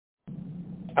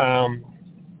Um,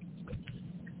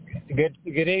 good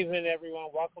evening, everyone.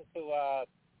 Welcome to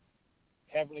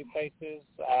Heavenly Places.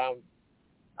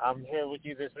 I'm here with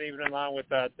you this evening along with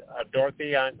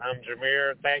Dorothy. I'm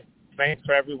Jameer. Thanks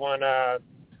for everyone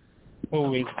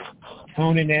who is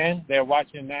tuning in. They're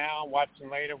watching now, watching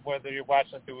later, whether you're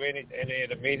watching through any of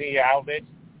the media outlets,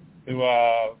 through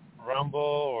Rumble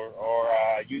or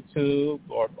YouTube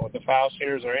or the file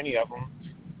shares or any of them.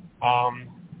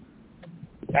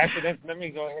 Actually, let me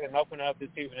go ahead and open up this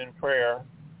evening in prayer.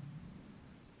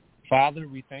 Father,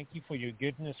 we thank you for your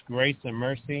goodness, grace, and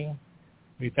mercy.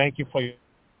 We thank you for your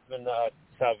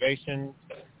salvation,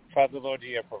 Father, Lord,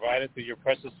 you have provided through your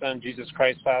precious Son, Jesus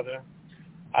Christ, Father.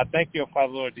 I thank you,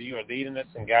 Father, Lord, that you are leading us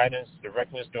and guiding us,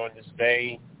 directing us during this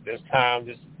day, this time,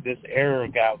 this era,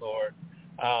 God, Lord,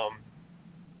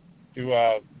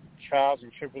 through trials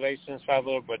and tribulations, Father,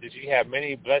 Lord, but that you have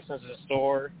many blessings in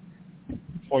store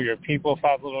for your people,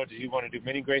 Father, Lord, that you want to do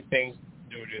many great things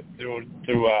through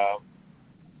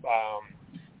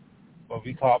what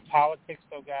we call politics,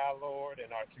 oh God, Lord,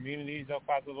 and our communities, oh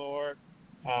Father, Lord,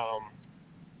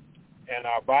 and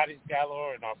our bodies, God,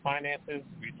 Lord, and our finances.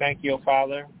 We thank you, oh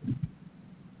Father,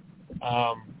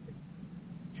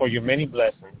 for your many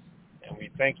blessings. And we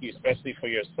thank you especially for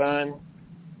your Son,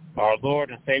 our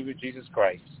Lord and Savior, Jesus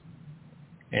Christ.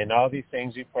 And all these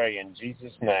things we pray in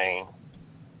Jesus' name.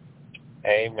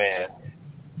 Amen.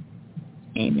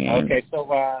 Amen. Okay, so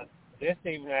this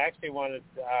evening I actually want to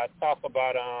talk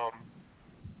about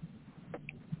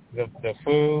the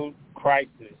food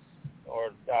crisis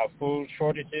or food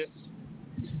shortages.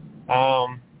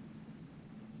 And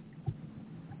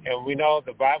we know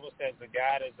the Bible says that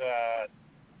God is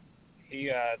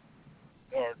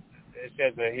or it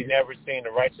says that He never seen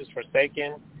the righteous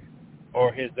forsaken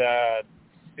or his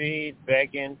seed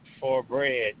begging for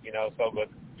bread. So but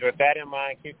with that in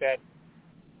mind, keep that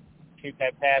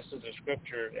passage of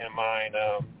scripture in mind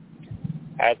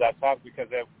as I talk,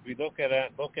 because if we look in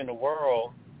the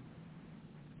world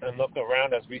and look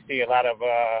around us, we see a lot of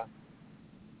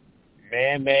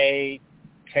man-made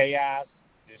chaos,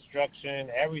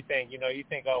 destruction, everything. You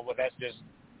think, oh, well, that's just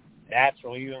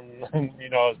natural. Even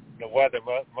the weather,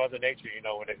 Mother Nature,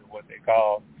 what they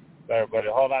call, but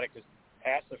a whole lot of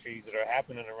catastrophes that are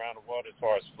happening around the world as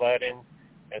far as flooding.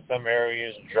 In some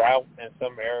areas, drought. In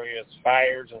some areas,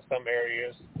 fires. In some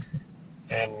areas,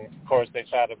 and of course, they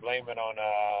try to blame it on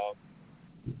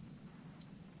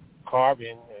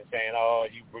carbon and saying, "Oh,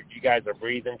 you guys are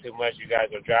breathing too much. You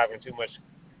guys are driving too much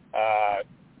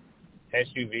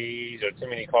SUVs or too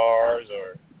many cars,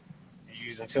 or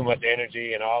using too much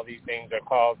energy." And all these things are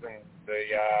causing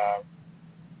the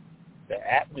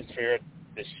atmosphere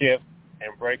to shift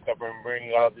and break up and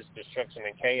bring all this destruction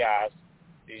and chaos,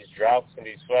 these droughts and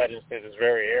these floodings to these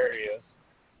very areas.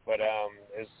 But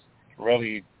it's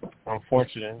really,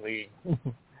 unfortunately,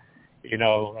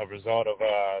 a result of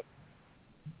a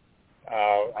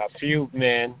few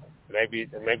men, maybe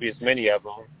it's many of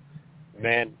them,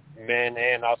 men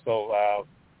and also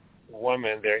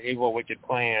women, their evil, wicked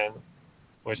plan,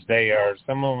 which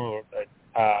some of them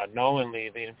are knowingly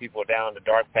leading people down the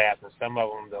dark path, and some of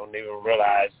them don't even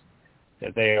realize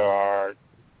that they are,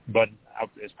 but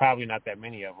it's probably not that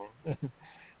many of them,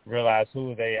 realize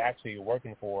who they actually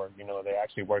working for. They're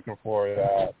actually working for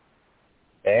the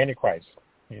Antichrist,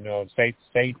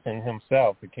 Satan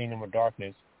himself, the kingdom of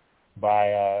darkness,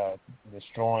 by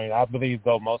destroying, I believe,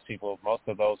 though most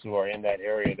of those who are in that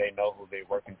area, they know who they're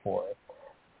working for.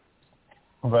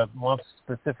 But one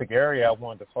specific area I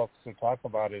wanted to focus to talk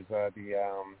about is the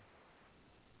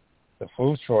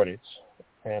food shortage.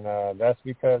 And that's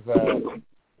because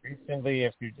recently,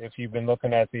 if you've been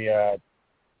looking at the,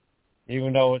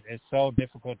 even though it's so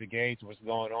difficult to gauge what's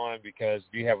going on because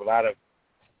you have a lot of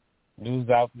news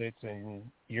outlets and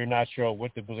you're not sure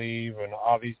what to believe and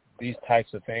all these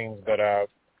types of things, but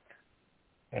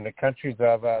in the countries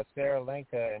of Sri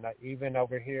Lanka and even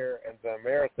over here in the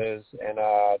Americas and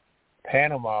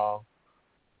Panama,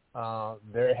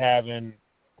 they're having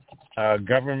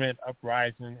government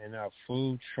uprising and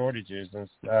food shortages and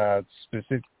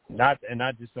specific, not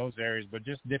just those areas, but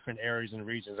just different areas and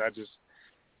regions. I just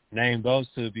named those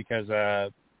two because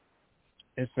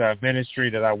it's a ministry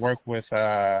that I work with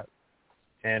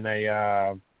in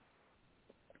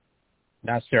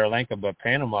not Sri Lanka but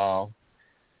Panama,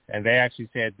 and they actually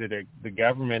said that the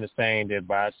government is saying that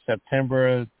by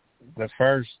September the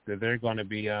 1st that they're going to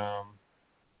be out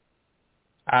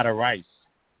of rice.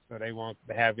 So they won't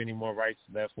have any more rice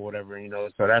left or whatever,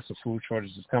 So that's a food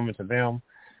shortage that's coming to them.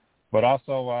 But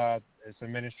also, it's a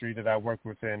ministry that I work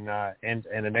with in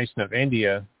the nation of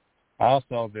India.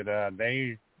 Also, that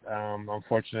they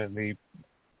unfortunately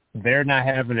they're not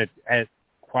having it as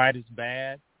quite as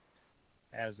bad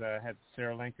as had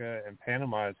Sri Lanka and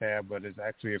Panama has had, but it's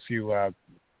actually a few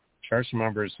church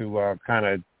members who kind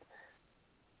of,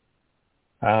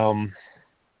 I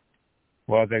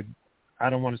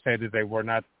don't want to say that they were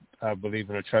not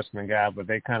believing or trusting in God, but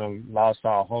they kind of lost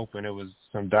all hope, and it was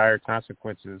some dire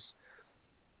consequences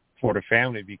for the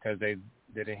family because they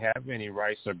didn't have any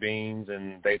rice or beans,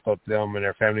 and they thought them and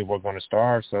their family were going to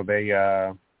starve. So they,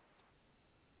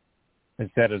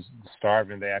 instead of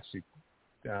starving, they actually,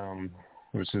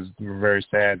 which is very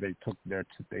sad, they took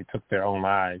their own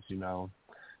lives,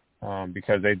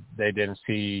 because they didn't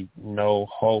see no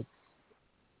hope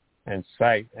in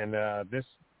sight. And this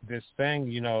thing,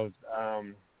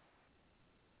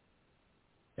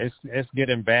 it's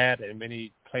getting bad in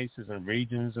many places and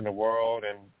regions in the world,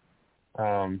 and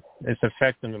it's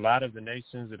affecting a lot of the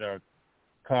nations that are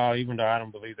called, even though I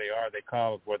don't believe they are, they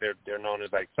call it what they're known as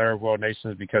like third world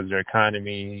nations because their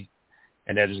economy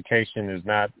and education is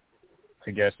not,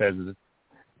 I guess, as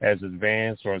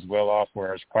advanced or as well off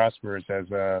or as prosperous as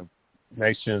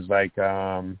nations like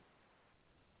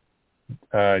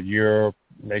Europe,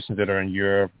 nations that are in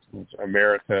Europe,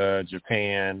 America,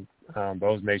 Japan,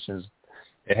 those nations.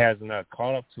 It hasn't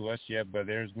caught up to us yet, but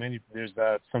there's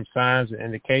some signs and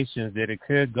indications that it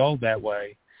could go that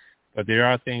way. But there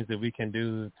are things that we can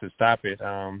do to stop it.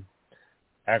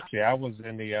 Actually, I was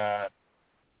in the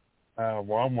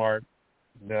Walmart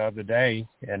the other day,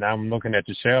 and I'm looking at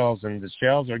the shelves, and the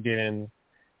shelves are getting,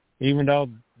 even though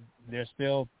they're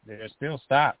still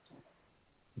stocked,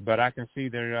 but I can see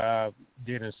they're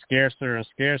getting scarcer and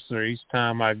scarcer each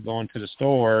time I go into the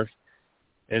store.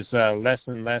 It's less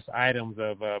and less items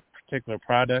of particular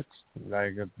products.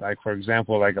 Like for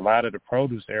example, like a lot of the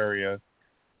produce area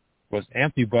was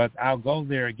empty, but I'll go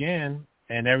there again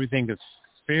and everything is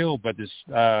filled. But this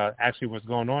actually what's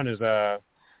going on is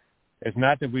it's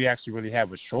not that we actually really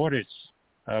have a shortage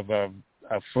of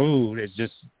food. It's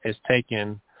just it's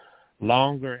taking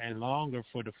longer and longer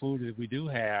for the food that we do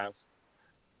have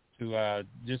to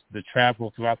just to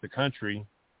travel throughout the country.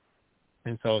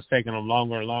 And so it's taking them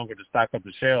longer and longer to stock up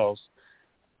the shelves.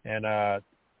 And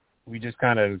we just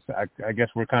kind of, I guess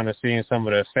we're kind of seeing some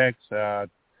of the effects.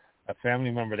 A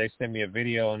family member, they sent me a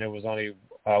video, and there was only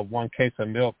one case of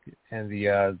milk in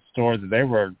the store that they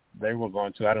were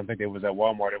going to. I don't think it was at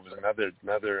Walmart. It was another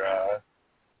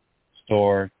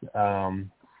store. And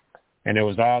there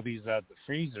was all these the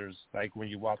freezers, like when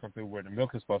you walk up through where the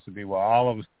milk is supposed to be. Well,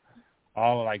 all of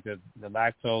like the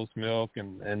lactose milk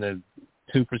and the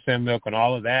 2% milk and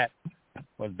all of that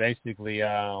was basically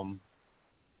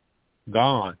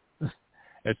gone,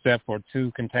 except for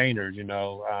 2 containers,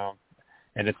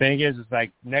 And the thing is, it's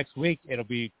like next week it'll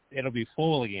be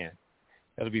full again.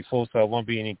 It'll be full, so it won't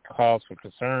be any cause for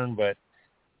concern. But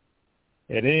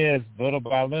it is little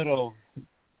by little.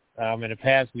 In the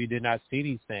past, we did not see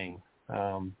these things.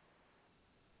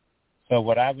 So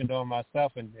what I've been doing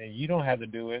myself, and you don't have to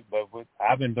do it, but what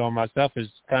I've been doing myself is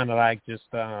kind of like just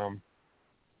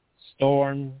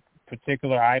storing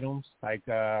particular items, like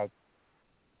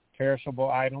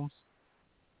perishable items,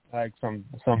 like some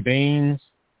beans,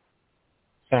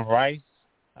 some rice,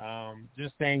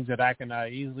 just things that I can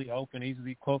easily open,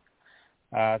 easily cook.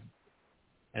 And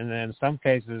then in some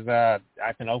cases, I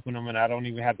can open them and I don't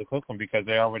even have to cook them because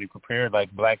they're already prepared, like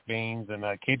black beans and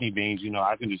kidney beans.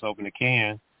 I can just open a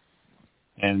can,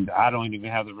 and I don't even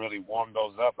have to really warm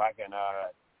those up. I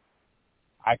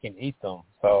can eat them.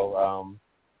 So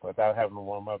without having to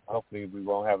warm up, hopefully we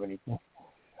won't have any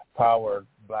power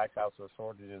blackouts or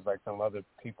shortages like some other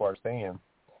people are saying.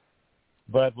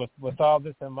 But with all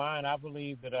this in mind, I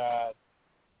believe that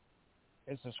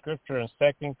it's a scripture in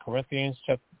 2 Chronicles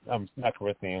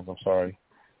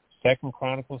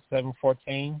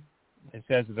 7:14. It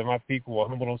says that my people will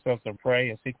humble themselves and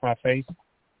pray and seek my face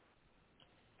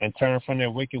and turn from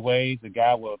their wicked ways, that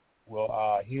God will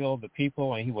heal the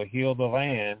people and he will heal the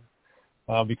land.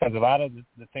 Because a lot of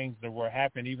the things that were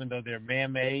happening, even though they're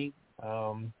man-made,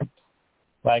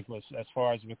 like as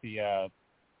far as with the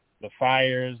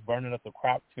fires, burning up the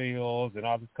crop fields and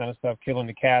all this kind of stuff, killing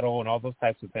the cattle and all those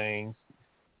types of things,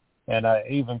 and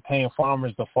even paying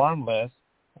farmers to farm less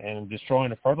and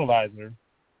destroying the fertilizer,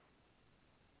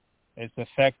 it's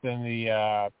affecting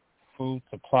the food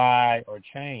supply or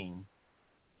chain.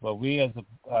 But we as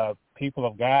a people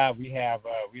of God, we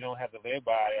don't have to live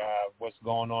by what's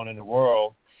going on in the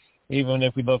world. Even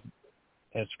if we look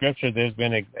at Scripture, there's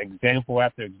been example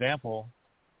after example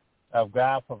of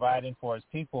God providing for his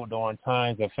people during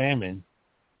times of famine.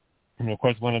 And, of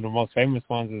course, one of the most famous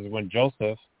ones is when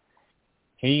Joseph,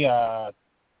 he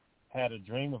had a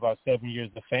dream about 7 years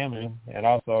of famine, and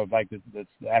also like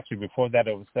actually before that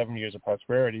it was 7 years of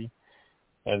prosperity,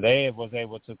 and they was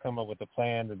able to come up with a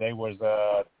plan that they was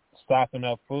stocking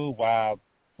up food while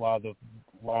it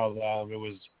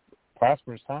was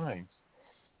prosperous times.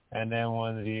 And then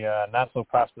when the not so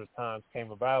prosperous times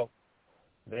came about,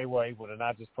 they were able to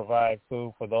not just provide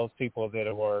food for those people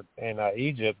that were in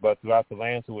Egypt, but throughout the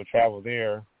lands who would travel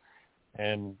there.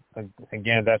 And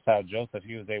again, that's how Joseph,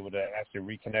 he was able to actually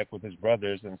reconnect with his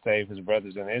brothers and save his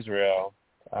brothers in Israel.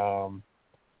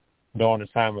 During the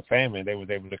time of famine, they was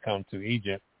able to come to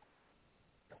Egypt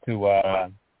to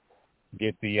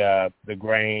get the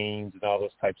grains and all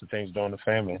those types of things during the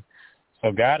famine.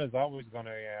 So God is always going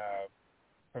to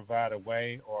provide a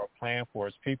way or a plan for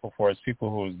his people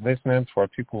who is listening, for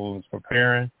people who is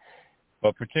preparing,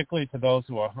 but particularly to those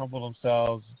who are humble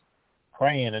themselves,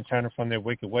 praying and turning from their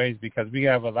wicked ways, because we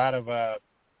have a lot of,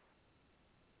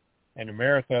 in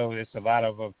America, it's a lot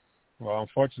of, well,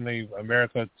 unfortunately,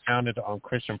 America is founded on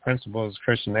Christian principles,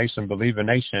 Christian nation, believer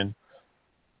nation,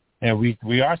 and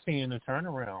we are seeing a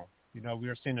turnaround. You know, we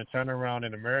are seeing a turnaround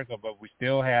in America, but we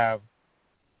still have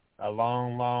a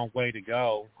long, long way to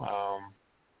go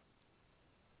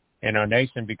in our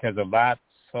nation, because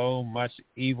so much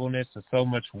evilness and so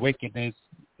much wickedness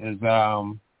is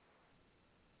going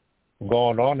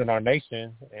on in our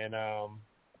nation. And our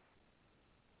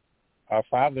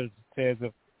Father says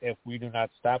if we do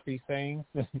not stop these things,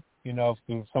 you know,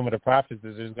 through some of the prophets,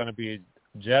 there's going to be a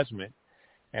judgment.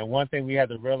 And one thing we have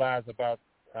to realize about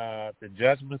the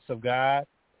judgments of God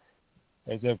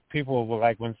is that people will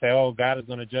like when say, oh, God is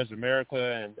going to judge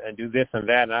America and do this and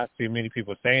that. And I see many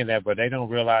people saying that, but they don't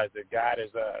realize that God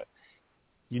is,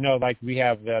 you know, like we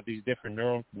have these different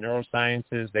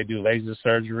neurosciences. They do laser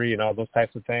surgery and all those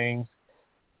types of things.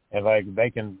 And like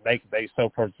they so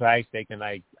precise, they can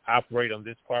like operate on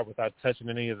this part without touching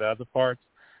any of the other parts.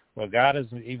 Well, God is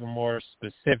even more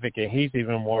specific, and he's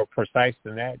even more precise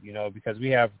than that, you know, because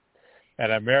we have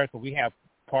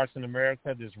parts in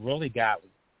America that's really godly.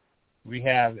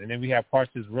 And then we have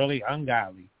parts that's really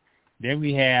ungodly. Then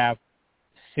we have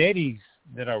cities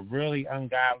that are really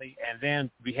ungodly, and then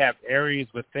we have areas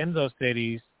within those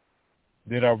cities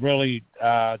that are really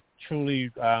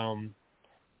truly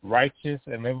righteous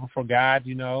and living for God,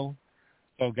 you know.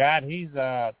 So God, he's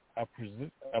a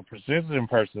persistent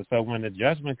person. So when the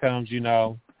judgment comes, you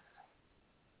know,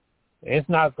 it's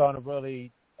not going to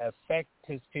really affect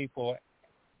his people,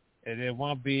 and it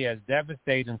won't be as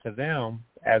devastating to them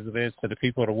as it is to the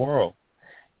people of the world.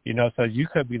 You know, so you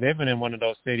could be living in one of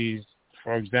those cities,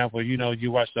 for example, you know,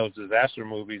 you watch those disaster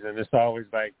movies, and it's always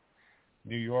like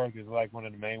New York is like one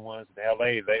of the main ones. In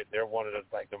L.A., they're one of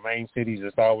the main cities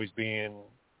that's always being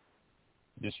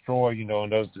destroyed, you know, in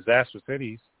those disaster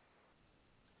cities.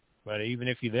 But even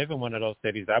if you live in one of those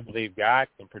cities, I believe God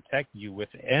can protect you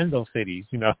within those cities,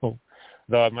 you know,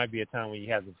 though it might be a time when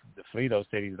you have to flee those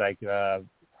cities, like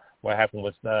what happened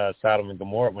with Sodom and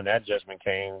Gomorrah when that judgment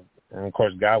came. And, of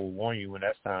course, God will warn you when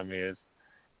that time is,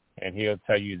 and he'll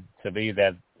tell you to leave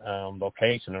that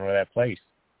location or that place.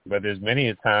 But there's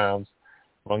many times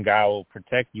when God will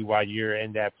protect you while you're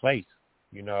in that place,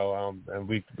 you know, and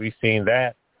we've seen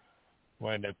that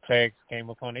when the plagues came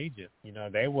upon Egypt. You know,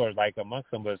 they were like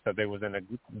amongst them, but so they was in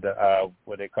the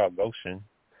what they call Goshen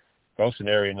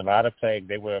area, and a lot of plagues,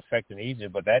 they were affecting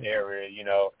Egypt, but that area, you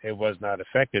know, it was not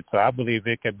affected. So I believe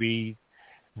it could be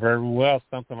very well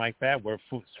something like that, where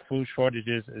food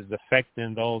shortages is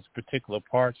affecting those particular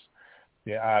parts.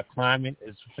 The climate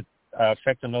is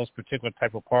affecting those particular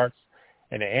type of parts.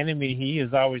 And the enemy, he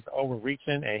is always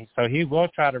overreaching, and so he will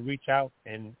try to reach out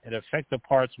and affect the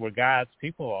parts where God's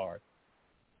people are.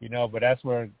 You know, but that's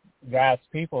where God's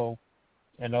people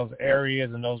in those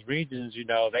areas and those regions, you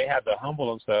know, they have to humble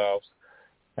themselves,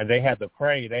 and they have to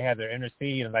pray. They have to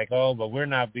intercede and like, oh, but we're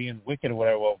not being wicked or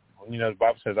whatever. Well, you know, the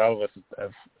Bible says all of us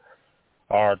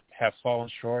have fallen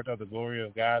short of the glory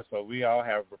of God, so we all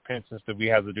have repentance that we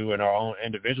have to do in our own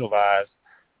individual lives.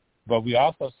 But we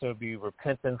also should be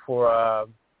repentant for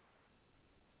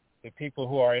the people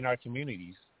who are in our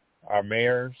communities, our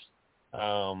mayors,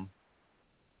 the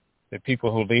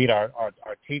people who lead our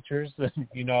teachers,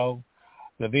 you know,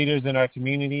 the leaders in our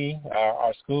community,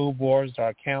 our school boards,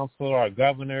 our council, our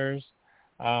governors,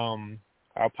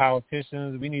 our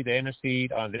politicians. We need to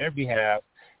intercede on their behalf,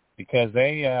 because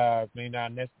they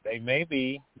may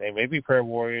be prayer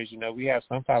warriors. You know, we have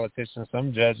some politicians,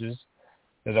 some judges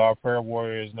that are prayer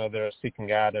warriors, you know, that are seeking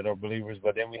God, that are believers.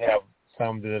 But then we have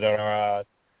some that are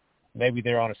maybe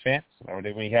they're on the fence, or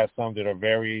then we have some that are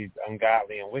very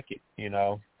ungodly and wicked. You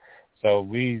know, so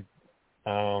we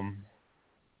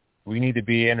we need to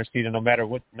be interceding no matter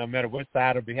what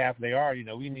side or behalf they are.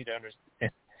 We need to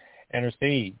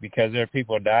intercede because there are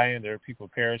people dying, there are people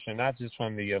perishing, not just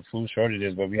from the food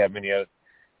shortages, but we have many other.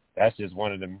 That's just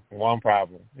one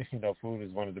problem. Food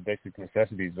is one of the basic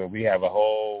necessities, but we have a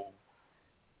whole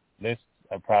list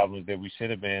of problems that we should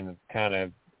have been kind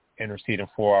of interceding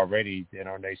for already in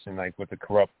our nation, like with the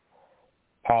corrupt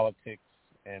politics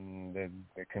and the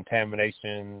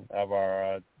contamination of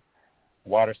our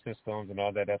water systems and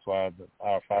all that. That's why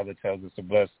our Father tells us to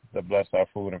bless our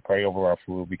food and pray over our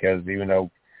food, because even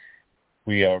though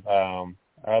we are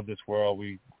of this world,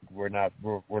 we're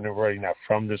really not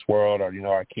from this world, or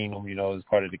our kingdom is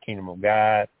part of the kingdom of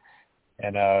God,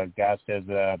 and God says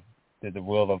that the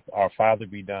will of our Father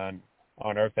be done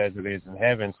on earth as it is in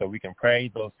heaven. So we can pray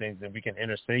those things and we can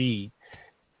intercede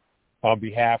on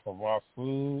behalf of our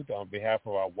food, on behalf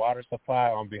of our water supply,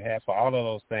 on behalf of all of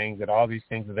those things, and all these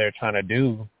things that they're trying to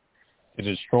do to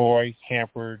destroy,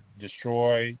 hamper,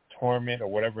 destroy, torment, or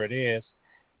whatever it is,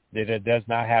 that it does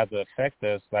not have to affect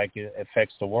us like it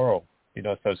affects the world.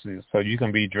 So you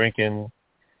can be drinking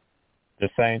the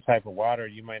same type of water.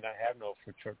 You might not have no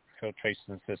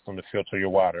filtration system to filter your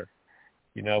water,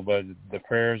 but the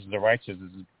prayers of the righteous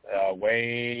is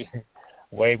way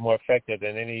more effective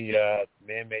than any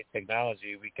man-made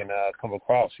technology we can come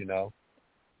across,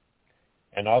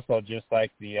 And also just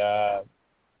like the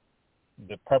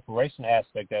preparation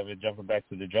aspect of it, jumping back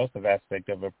to the Joseph aspect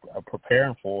of it,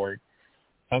 preparing for it,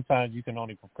 sometimes you can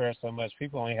only prepare so much.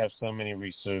 People only have so many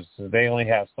resources. They only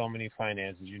have so many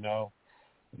finances,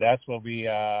 That's what we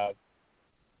have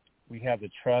to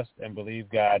trust and believe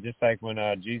God. Just like when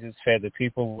Jesus fed the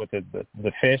people with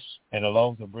the fish and the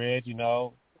loaves of bread,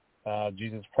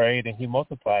 Jesus prayed and he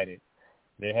multiplied it.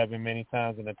 There have been many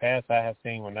times in the past I have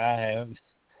seen when I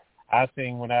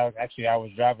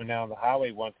was driving down the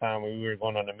highway one time when we were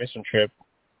going on a mission trip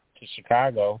to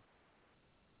Chicago,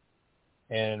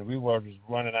 and we were just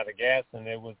running out of gas, and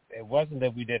it wasn't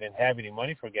that we didn't have any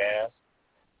money for gas,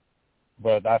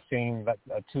 but I seen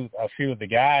a few of the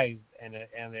guys and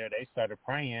there they started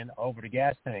praying over the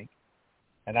gas tank,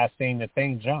 and I seen the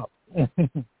thing jump.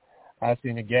 I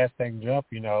seen the gas tank jump,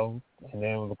 and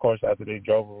then of course after they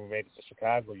drove and we made it to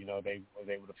Chicago, they was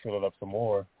able to fill it up some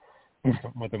more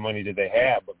with the money that they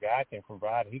have. But God can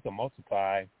provide; He can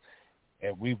multiply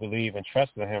if we believe and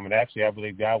trust in Him. And actually, I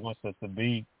believe God wants us to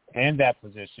be in that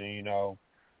position,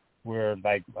 where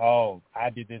like, oh,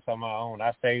 I did this on my own.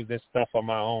 I saved this stuff on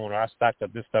my own, or I stocked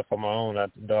up this stuff on my own.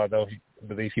 Although He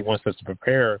believes He wants us to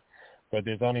prepare, but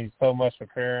there's only so much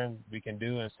preparing we can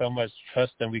do and so much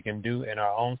trusting we can do in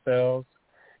our own selves.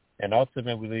 And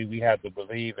ultimately, we have to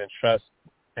believe and trust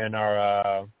in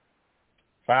our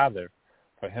Father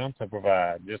for Him to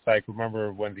provide. Just like,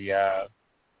 remember when the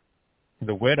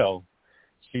widow,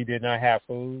 she did not have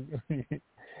food, and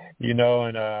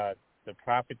the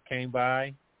prophet came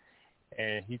by,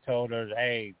 and he told her,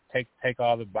 "Hey, take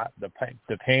all the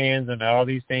pans and all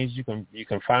these things you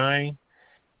can find."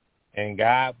 And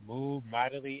God moved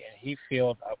mightily, and He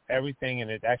filled up everything, and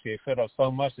it filled up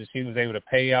so much that she was able to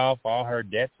pay off all her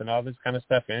debts and all this kind of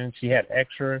stuff, and she had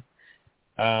extra,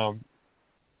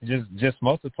 just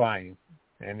multiplying.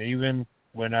 And even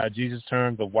when Jesus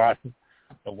turned the water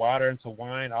into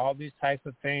wine, all these types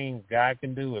of things God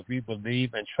can do if we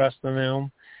believe and trust in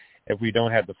Him. If we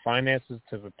don't have the finances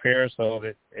to prepare, so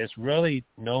that it's really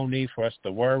no need for us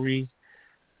to worry,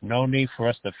 no need for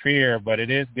us to fear, but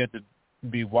it is good to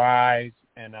be wise,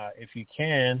 and if you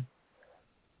can,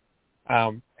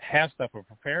 have stuff or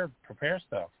prepare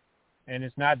stuff. And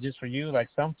it's not just for you. Like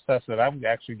some stuff that I'm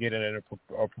actually getting in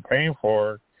or preparing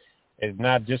for is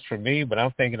not just for me, but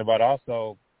I'm thinking about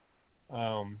also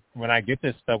when I get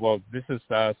this stuff. Well, this is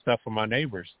stuff for my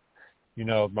neighbors.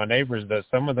 My neighbors.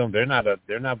 Some of them they're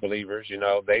not believers.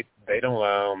 They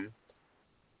don't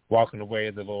walk in the way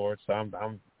of the Lord. So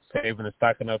I'm saving and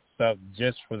stocking up stuff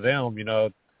just for them.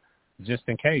 Just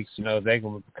in case, they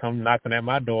can come knocking at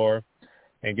my door,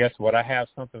 and guess what? I have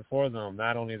something for them.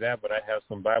 Not only that, but I have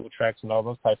some Bible tracts and all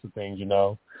those types of things,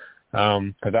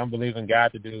 because I'm believing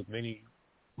God to do many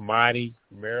mighty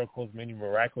miracles, many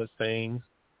miraculous things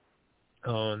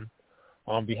on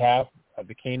behalf of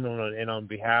the kingdom and on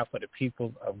behalf of the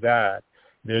people of God.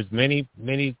 There's many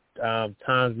times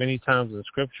in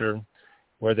Scripture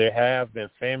where there have been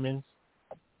famines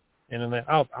in the land.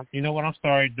 Oh, you know what? I'm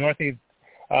sorry, Dorothy.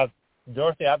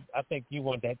 Dorothy, I think you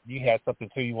had something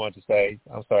too you wanted to say.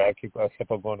 I'm sorry, I kept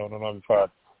on going on before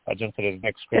I jump to the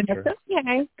next scripture.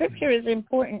 Yeah, Scripture is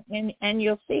important, and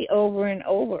you'll see over and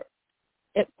over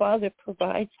that Father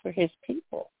provides for His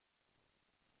people.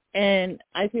 And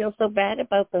I feel so bad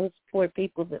about those poor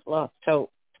people that lost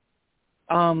hope.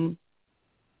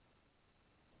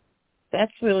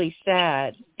 That's really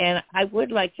sad. And I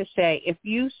would like to say, if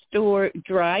you store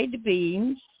dried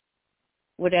beans,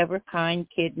 whatever kind,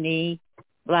 kidney,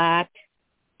 black,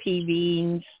 pea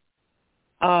beans,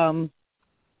 and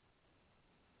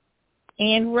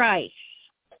rice,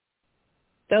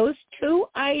 those two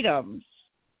items,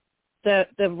 the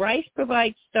rice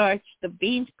provides starch, the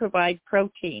beans provide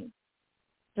protein.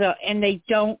 So, and they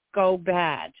don't go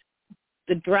bad.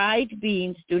 The dried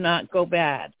beans do not go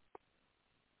bad.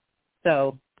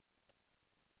 So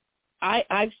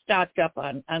I've stocked up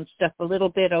on stuff a little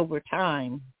bit over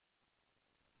time.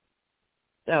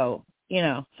 So,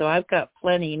 so I've got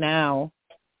plenty now.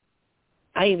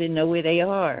 I even know where they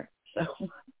are. So.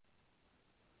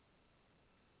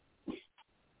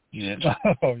 Yeah.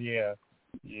 Oh, yeah.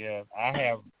 Yeah. I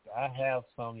have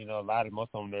some, most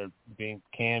of them are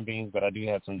canned beans, but I do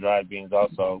have some dried beans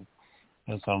also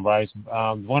and some rice.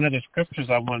 One of the scriptures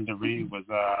I wanted to read was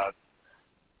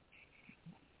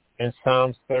in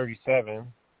Psalms 37,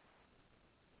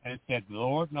 and it said, "The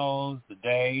Lord knows the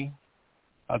day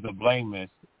of the blameless,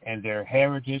 and their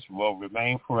heritage will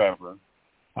remain forever."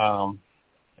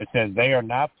 It says, "They are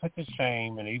not put to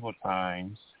shame in evil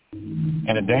times.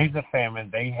 In the days of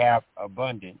famine, they have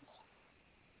abundance.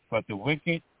 But the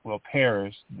wicked will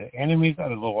perish. The enemies of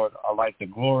the Lord are like the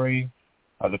glory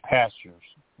of the pastures.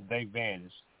 They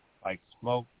vanish. Like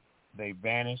smoke, they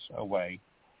vanish away."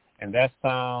 And that's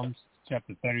Psalms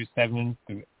chapter 37,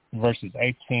 verses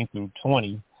 18 through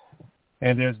 20.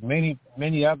 And there's many,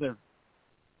 many other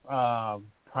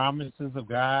promises of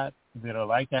God that are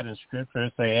like that in Scripture.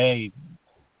 Say, hey,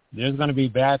 there's going to be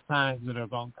bad times that are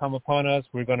going to come upon us.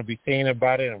 We're going to be seeing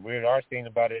about it, and we are seeing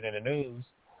about it in the news.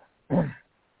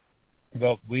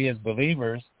 But we as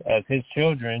believers, as his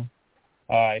children,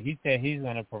 he said he's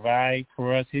going to provide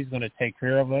for us. He's going to take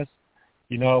care of us,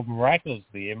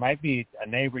 miraculously. It might be a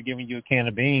neighbor giving you a can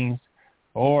of beans,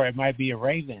 or it might be a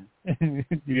raven,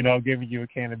 giving you a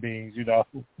can of beans,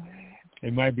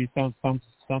 It might be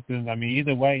something. I mean,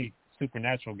 either way,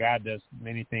 supernatural. God does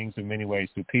many things in many ways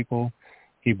through people.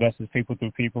 He blesses people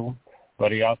through people,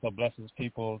 but he also blesses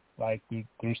people like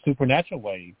through supernatural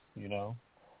ways,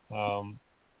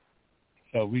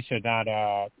 So we should not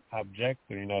object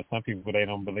to, some people, they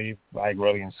don't believe like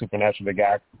really in supernatural that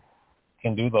God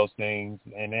can do those things,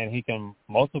 and then he can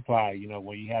multiply,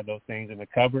 when you have those things in the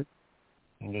cupboard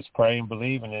and just pray and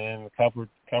believe, and then the cupboard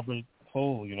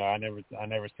full. I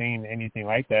never seen anything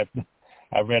like that.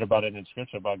 I read about it in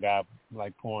Scripture about God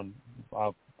like pouring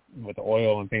out with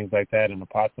oil and things like that in the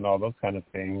pots and all those kind of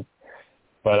things.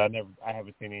 But I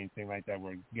haven't seen anything like that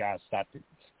where God stocked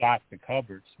the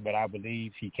cupboards. But I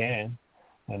believe he can,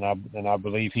 and I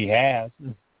believe he has,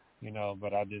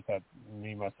 But I just have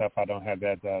myself. I don't have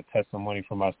that testimony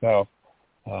for myself.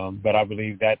 But I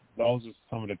believe that those are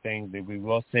some of the things that we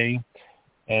will see,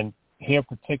 and here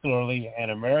particularly in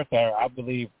America, I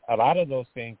believe a lot of those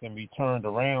things can be turned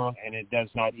around, and it does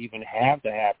not even have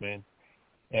to happen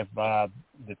if the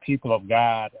people of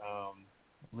God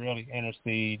really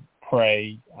intercede,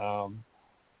 pray,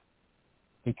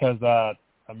 because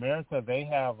America, they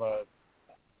have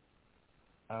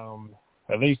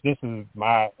at least this is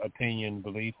my opinion,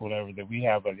 belief, whatever, that we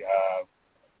have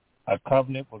a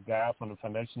covenant with God from the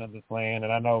foundation of this land.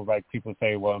 And I know, like, people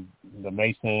say, well, the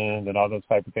Masons and all those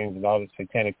type of things and all those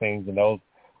satanic things, and those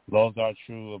are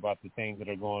true about the things that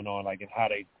are going on, like in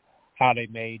how they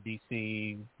made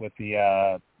D.C. with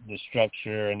the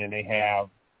structure, and then they have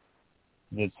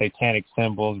the satanic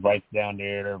symbols right down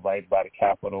there, right by the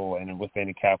Capitol and within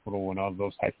the Capitol and all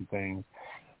those types of things.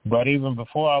 But even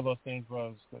before all those things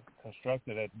was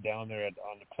constructed down there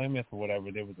on the Plymouth or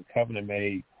whatever, there was a covenant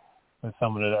made with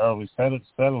some of the early settlers,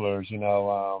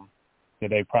 that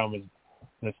they promised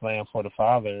this land for the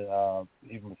Father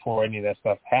even before any of that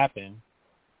stuff happened.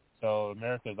 So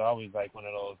America is always like one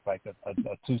of those, like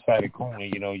a two-sided coin.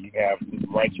 You have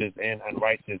righteous and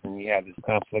unrighteous, and you have this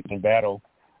conflict and battle.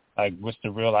 Like, what's the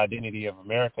real identity of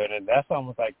America? And that's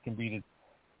almost like can be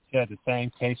the same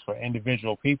case for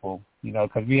individual people,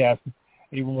 because we have,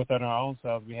 even within our own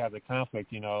selves, we have the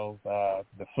conflict, the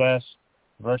flesh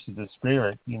versus the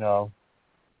spirit, and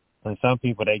some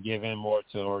people, they give in more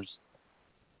towards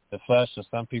the flesh, and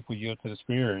some people yield to the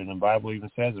spirit. And the Bible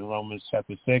even says in Romans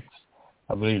chapter 6,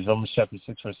 I believe it's Romans chapter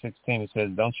 6, verse 16, it says,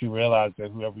 "Don't you realize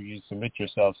that whoever you submit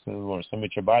yourselves to or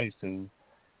submit your bodies to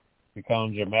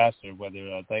becomes your master, whether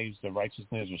it stays the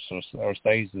righteousness or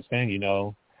stays the sin,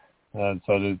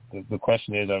 So the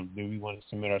question is, do we want to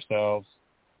submit ourselves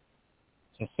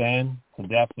to sin, to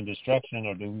death and destruction,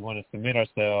 or do we want to submit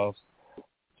ourselves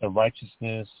the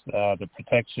righteousness, the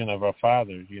protection of our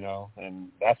fathers, and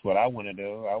that's what I want to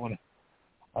do. I want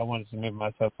to submit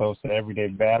myself to everyday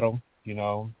battle,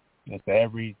 it's the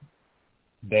everyday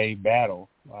battle,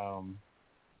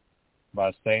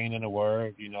 by staying in the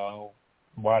Word,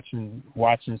 watching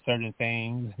certain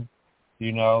things,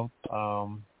 the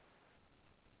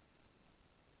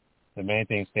main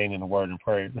thing is staying in the Word and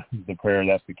prayer. The prayer,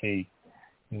 that's the key,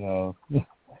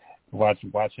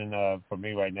 watching for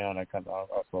me right now, and I kind of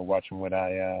also watching what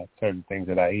certain things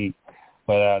that I eat.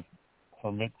 But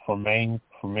for many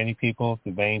people,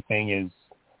 the main thing is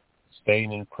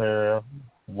staying in prayer,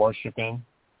 worshiping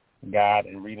God,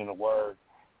 and reading the Word.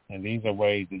 And these are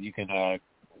ways that you can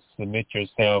submit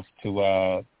yourself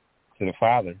to the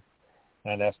Father.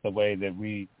 And that's the way that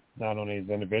we, not only as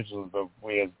individuals, but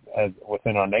we as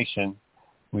within our nation,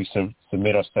 we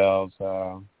submit ourselves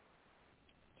to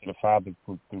the Father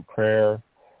through prayer,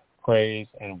 praise,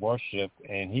 and worship.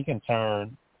 And He can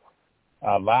turn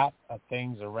a lot of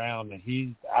things around.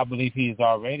 And I believe He's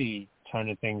already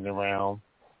turning things around,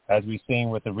 as we've seen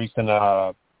with the recent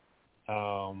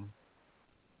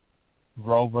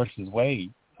Roe versus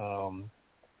Wade.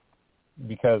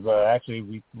 Because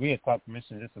actually we had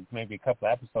mentioned this maybe a couple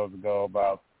of episodes ago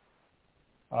about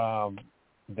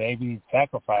baby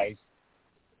sacrifice,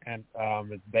 and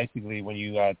it's basically when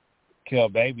you kill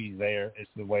babies there, it's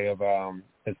the way of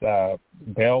it's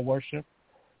Baal worship,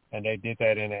 and they did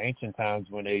that in the ancient times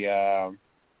when they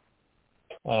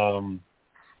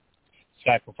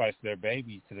sacrificed their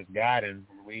babies to this god. And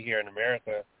we here in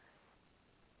America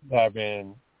have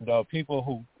been the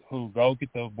people who go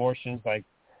get the abortions, like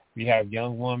we have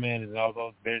young women and all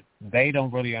those, they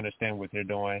don't really understand what they're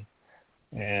doing,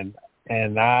 and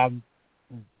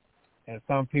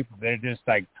some people, they're just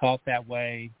like taught that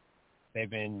way. They've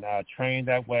been trained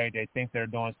that way. They think they're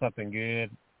doing something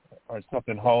good or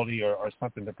something holy or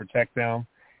something to protect them,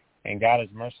 and God is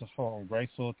merciful and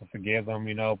graceful to forgive them,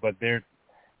 But there's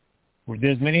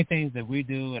many things that we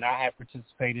do, and I have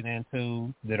participated in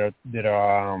too, that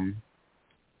are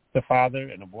the Father,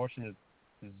 and abortion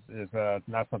is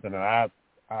not something that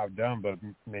I've done, but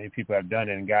many people have done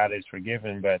it, and God is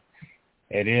forgiven. But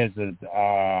it is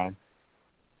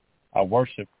a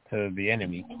worship to the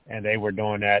enemy, and they were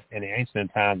doing that in the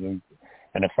ancient times.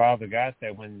 And the Father God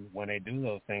said, when they do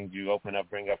those things, you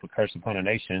bring up a curse upon a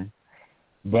nation.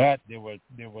 But there was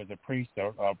a priest,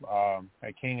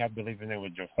 a king, I believe his name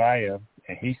was Josiah,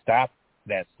 and he stopped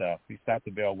that stuff. He stopped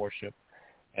the Baal worship,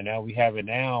 and now we have it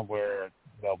now where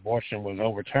the abortion was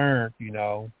overturned,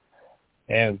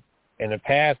 And in the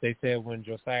past, they said when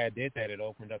Josiah did that, it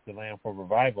opened up the land for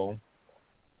revival.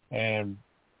 And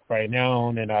right now,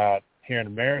 and here in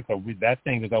America, that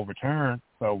thing is overturned.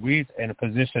 So we're in a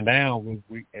position now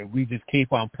we just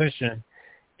keep on pushing,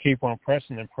 keep on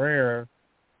pressing in prayer,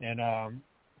 and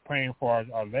praying for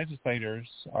our legislators,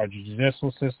 our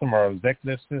judicial system, our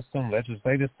executive system,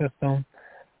 legislative system,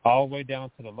 all the way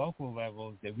down to the local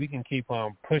levels, that we can keep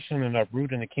on pushing and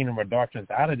uprooting the kingdom of darkness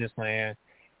out of this land,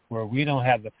 where we don't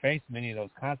have to face many of those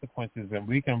consequences, and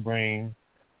we can bring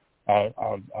a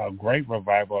great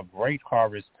revival, a great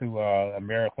harvest to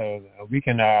America. We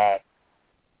can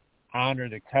honor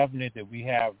the covenant that we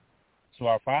have to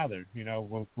our Father.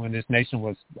 When this nation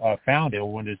was founded,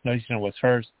 when this nation was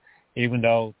first, even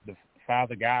though the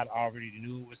Father God already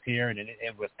knew it was here, and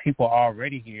it was people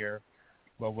already here,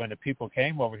 but when the people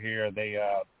came over here, they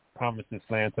promised this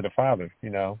land to the Father,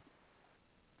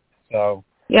 So.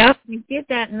 Yep, we did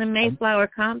that in the Mayflower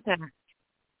Compact.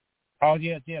 Oh,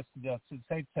 yes.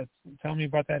 Tell me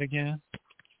about that again.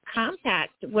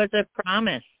 Compact was a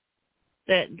promise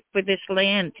that for this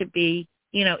land to be,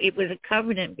 it was a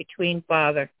covenant between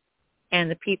Father and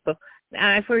the people.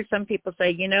 I've heard some people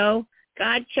say,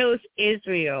 God chose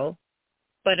Israel,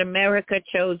 but America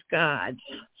chose God.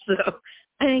 So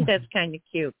I think that's kind of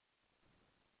cute.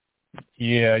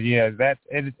 Yeah, that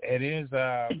it is.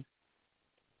 That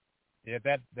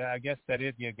I guess that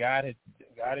is. Yeah, God has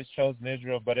chosen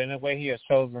Israel, but in a way, He has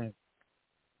chosen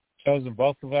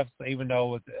both of us. Even though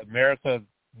with America,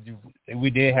 we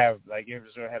did have, like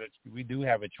Israel we do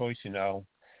have a choice,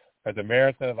 Because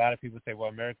America, a lot of people say, well,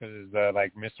 America is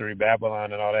like Mystery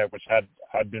Babylon and all that, which I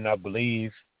do not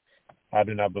believe. I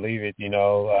do not believe it,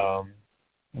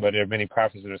 But there are many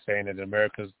prophets that are saying that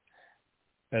America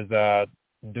is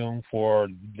doomed for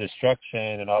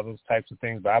destruction and all those types of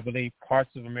things. But I believe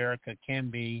parts of America can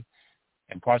be,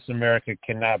 and parts of America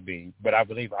cannot be. But I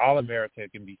believe all America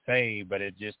can be saved, but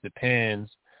it just depends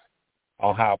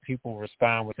on how people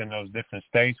respond within those different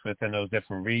states, within those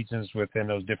different regions, within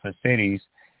those different cities.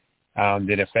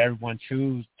 That if everyone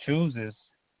chooses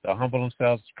to humble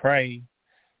themselves, pray,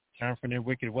 turn from their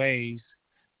wicked ways,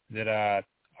 that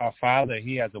our Father,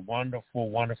 He has a wonderful,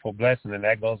 wonderful blessing, and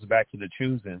that goes back to the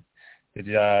choosing.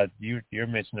 That you're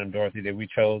mentioning, Dorothy,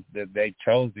 that they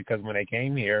chose because when they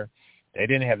came here, they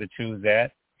didn't have to choose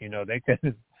that. You know, they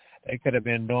could have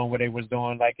been doing what they was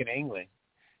doing like in England.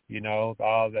 You know,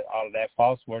 all of that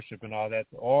false worship and all that,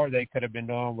 or they could have been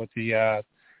doing what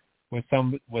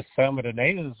some of the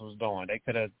natives was doing. They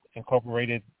could have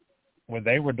incorporated what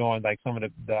they were doing, like some of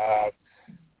the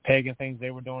pagan things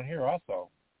they were doing here also.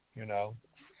 You know,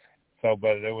 so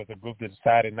but there was a group that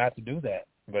decided not to do that.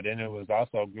 But then it was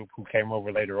also a group who came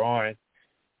over later on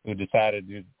who decided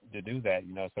to do that.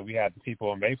 You know, so we had the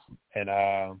people in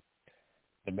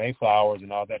the Mayflowers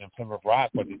and all that in Plymouth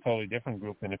Rock was a totally different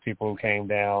group than the people who came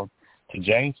down to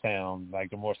Jamestown,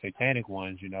 like the more satanic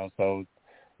ones, you know. So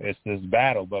it's this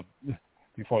battle. But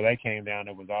before they came down,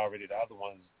 it was already the other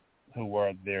ones who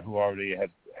were there who already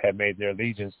had made their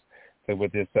allegiance to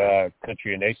what this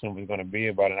country and nation was going to be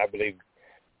about. And I believe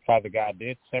Father God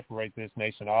did separate this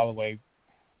nation all the way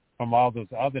from all those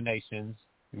other nations.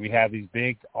 We have these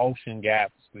big ocean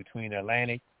gaps between the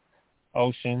Atlantic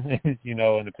Ocean, you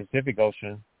know, and the Pacific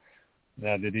Ocean.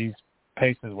 Now that these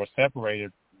places were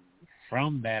separated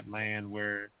from that land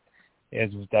where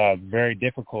it was very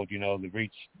difficult, you know, to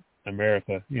reach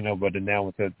America, you know, but now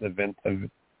with the event of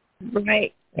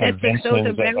right, those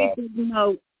are very big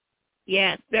moats.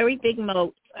 Yeah, very big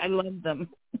moats. I love them.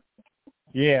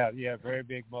 Yeah, very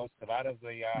big moats. A lot of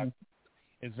the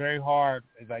it's very hard.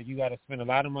 It's like you got to spend a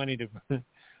lot of money to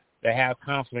have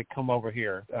conflict come over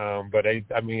here. But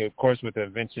of course, with the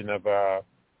invention of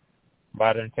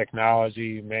modern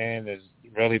technology, man is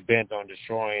really bent on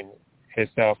destroying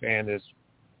himself and this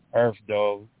earth.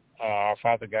 Though our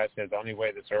Father God says the only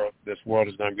way this world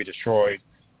is going to be destroyed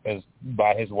is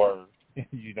by His word.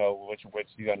 You know, which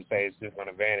you're going to say is just going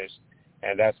to vanish,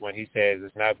 and that's when He says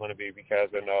it's not going to be because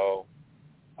of no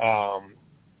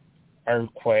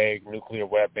earthquake, nuclear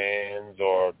weapons,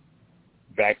 or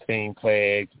vaccine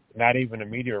plague, not even a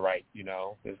meteorite, you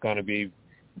know. It's going to be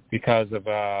because of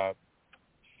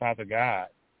Father God.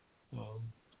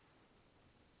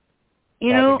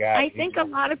 You know, I think a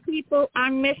lot of people are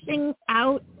missing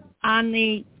out on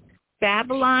the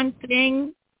Babylon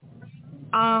thing.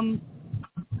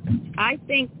 I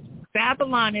think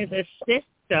Babylon is a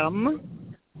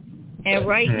system, and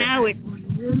right now it's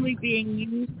really being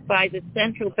used by the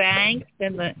central banks,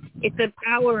 and it's a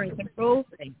power and control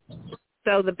thing.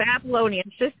 So the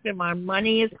Babylonian system, our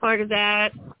money is part of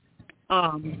that,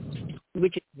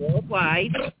 which is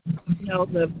worldwide. You know,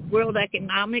 the World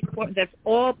Economic Forum, that's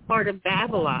all part of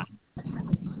Babylon.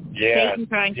 Yeah. Satan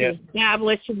trying to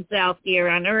establish himself here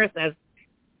on earth as,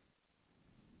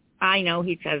 I know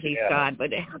he says he's God,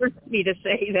 but it hurts me to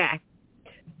say that.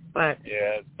 But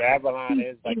Babylon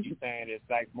is, like you're saying, it's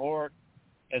more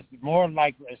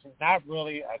like, it's not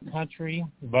really a country,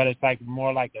 but it's like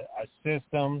more like a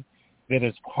system that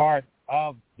is part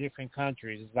of different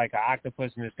countries. It's like an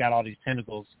octopus, and it's got all these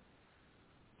tentacles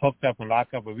hooked up and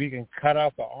locked up. But we can cut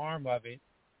off the arm of it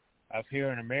up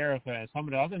here in America, and some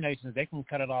of the other nations, they can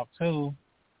cut it off too.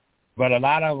 But a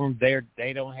lot of them,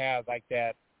 they don't have like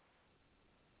that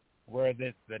where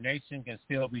the nation can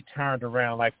still be turned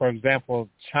around. Like, for example,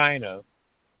 China,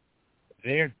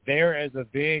 there is a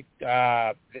big,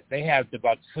 they have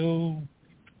about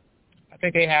I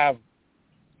think they have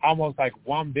almost like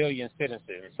 1 billion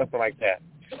citizens, something like that.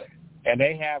 And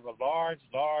they have a large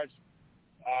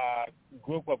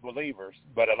group of believers.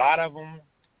 But a lot of them,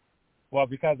 well,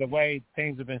 because the way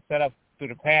things have been set up through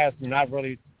the past, not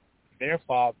really their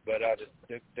fault, but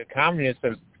the communists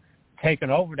have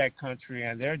taken over that country,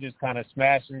 and they're just kind of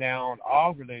smashing down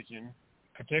all religion,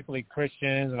 particularly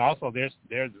Christians, and also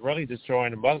they're really destroying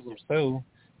the Muslims too,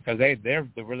 because the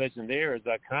religion there is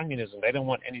communism. They don't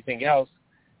want anything else.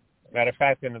 Matter of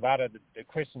fact, in a lot of the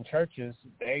Christian churches,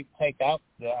 they take out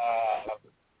the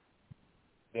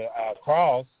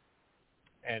cross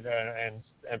and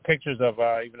pictures of,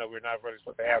 even though we're not really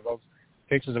supposed to have those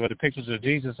pictures of the pictures of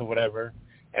Jesus or whatever,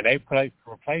 and they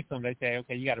replace them. They say,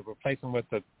 okay, you got to replace them with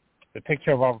the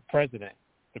picture of our president,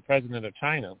 the president of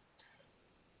China.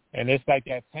 And it's like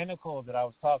that tentacle that I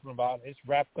was talking about. It's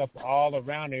wrapped up all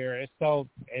around there. It's so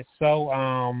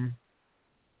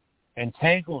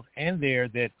entangled in there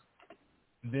that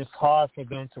it's hard for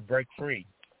them to break free.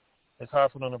 It's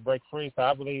hard for them to break free. So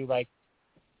I believe, like,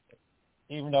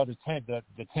 even though the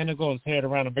tentacle is headed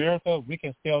around America, we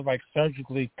can still like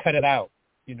surgically cut it out.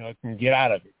 You know, it can get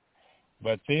out of it.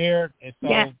 But there, it's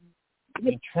so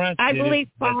entrenched. I believe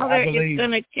Father is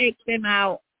going to take them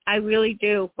out. I really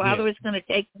do. Father is going to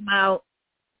take them out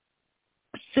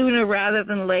sooner rather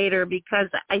than later, because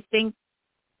I think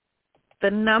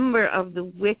the number of the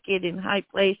wicked in high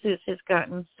places has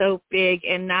gotten so big,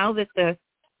 and now that the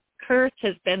curse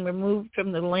has been removed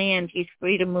from the land, he's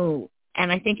free to move.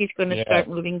 And I think he's going to start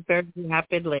moving very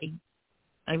rapidly.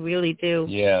 I really do.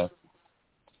 Yeah.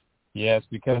 Yes,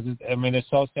 because it's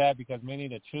so sad because many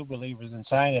of the true believers in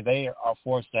China, they are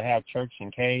forced to have church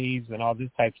in caves and all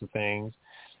these types of things.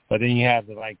 But then you have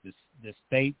the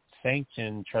state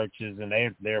sanctioned churches, and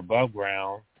they're above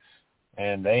ground,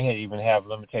 and they even have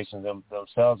limitations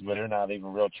themselves, but they're not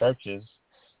even real churches.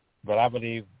 But I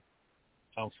believe,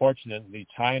 unfortunately,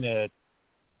 China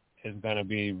is going to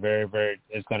be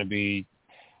it's going to be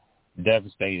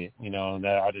devastated, and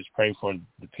that I just pray for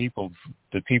the people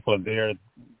there,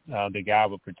 that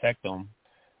God will protect them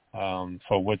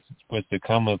for what's to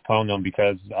come upon them,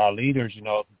 because our leaders,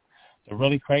 the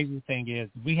really crazy thing is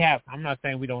I'm not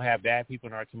saying we don't have bad people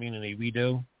in our community, we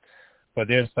do, but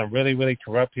there's some really, really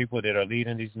corrupt people that are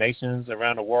leading these nations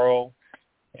around the world,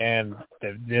 and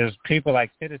there's people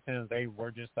like citizens, they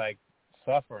were just like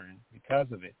suffering because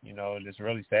of it, and it's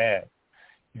really sad,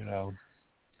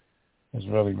 It's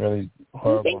really, really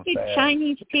horrible. I think the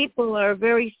Chinese people are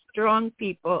very strong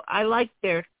people. I like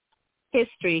their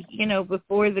history,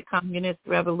 before the Communist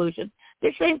Revolution.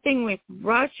 The same thing with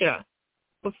Russia.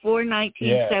 Before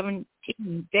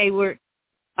 1917, They were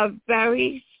a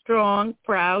very strong,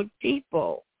 proud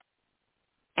people.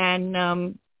 And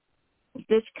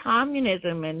this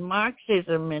communism and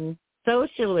Marxism and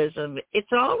socialism,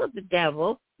 it's all of the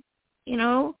devil,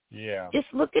 Yeah.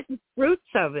 Just look at the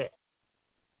fruits of it.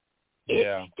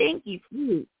 It's stinky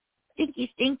fruit.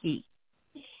 Stinky.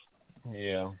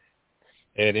 Yeah,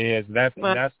 it is. That's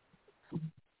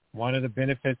one of the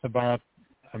benefits about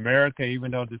America,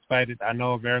 even though despite it, I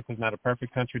know America's not a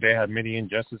perfect country. They have many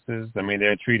injustices.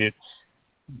 They treated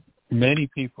many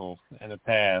people in the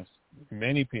past,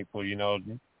 many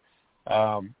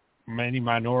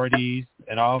minorities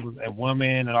and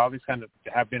women and all these kind of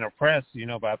have been oppressed,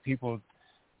 by people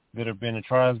that have been in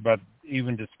charge. But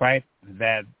even despite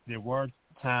that, there were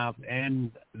times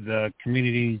in the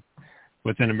communities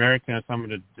within America and some of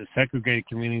the segregated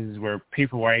communities where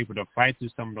people were able to fight through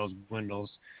some of those windows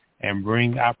and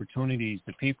bring opportunities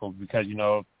to people because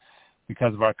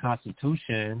of our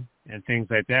Constitution and things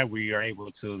like that, we are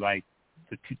able to, like,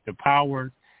 the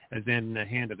power is in the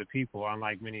hand of the people,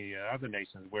 unlike many other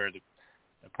nations where the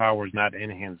power is not in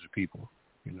the hands of people,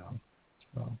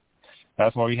 So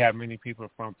that's why we have many people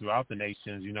from throughout the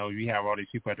nations. We have all these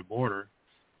people at the border.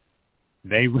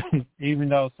 They, even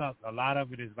though a lot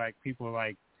of it is like people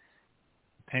like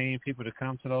paying people to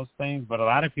come to those things, but a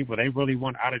lot of people, they really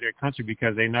want out of their country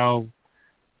because they know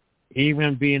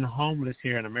even being homeless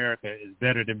here in America is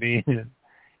better than being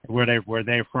where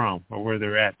they're from or where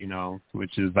they're at,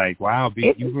 which is like, wow,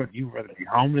 you'd rather be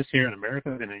homeless here in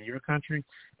America than in your country.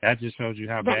 That just shows you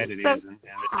how bad it is in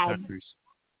other countries.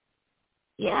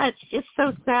 Yeah, it's just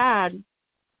so sad.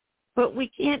 But we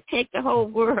can't take the whole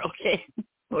world.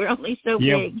 We're only so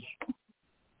big.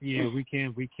 Yeah, we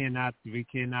cannot,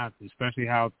 especially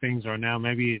how things are now.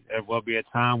 Maybe there will be a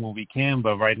time when we can,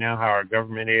 but right now how our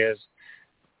government is,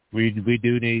 we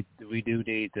do need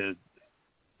to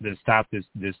stop this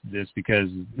because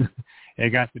it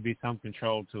got to be some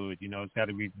control to it. It's got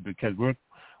to be, because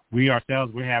we're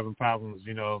having problems,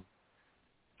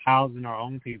 housing our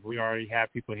own people. We already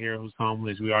have people here who's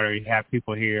homeless. We already have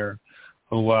people here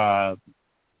who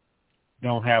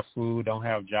don't have food, don't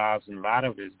have jobs, and a lot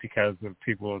of it is because of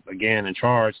people, again, in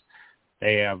charge.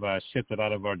 They have shipped a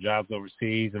lot of our jobs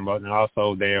overseas, and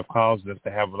also they have caused us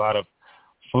to have a lot of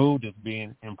food that's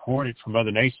being imported from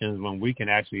other nations when we can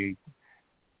actually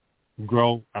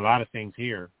grow a lot of things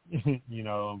here.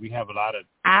 We have a lot of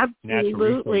natural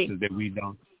resources that we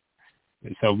don't.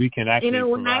 So we can actually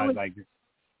provide like this.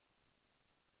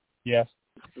 Yes.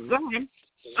 Go ahead.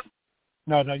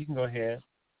 No, you can go ahead.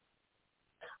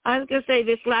 I was going to say,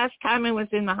 this last time I was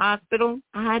in the hospital,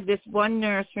 I had this one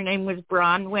nurse. Her name was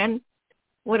Bronwyn.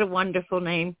 What a wonderful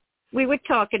name. We were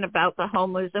talking about the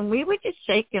homeless, and we were just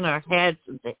shaking our heads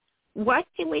and saying, what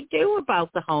can we do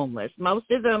about the homeless? Most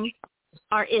of them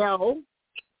are ill,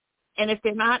 and if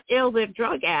they're not ill, they're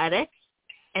drug addicts.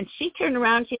 And she turned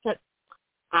around and she said,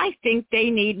 I think they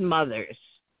need mothers.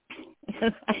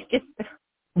 That's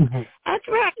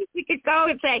right. We could go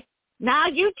and say, now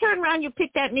you turn around, you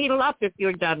pick that needle up if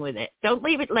you're done with it. Don't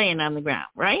leave it laying on the ground,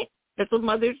 right? That's what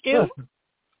mothers do.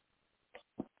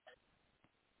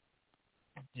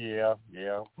 Yeah.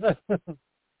 Yeah.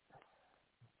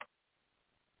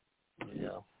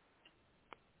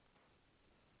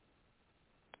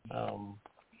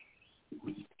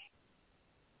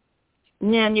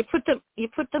 Yeah, and you put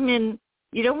them in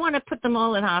You don't want to put them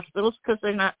all in hospitals because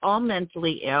they're not all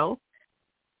mentally ill.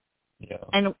 Yeah.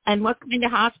 And what kind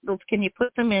of hospitals can you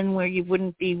put them in where you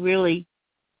wouldn't be really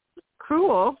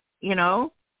cruel, you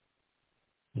know?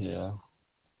 Yeah.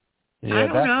 I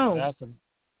don't know.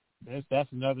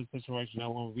 That's another situation. You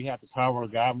know, when we have the power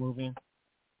of God moving,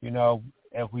 you know,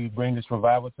 if we bring this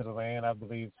revival to the land, I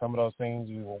believe some of those things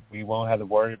we won't have to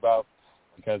worry about,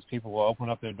 because people will open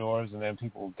up their doors, and then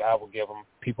God will give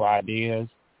people ideas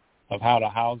of how to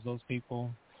house those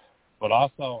people. But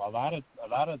also, a lot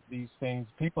of these things,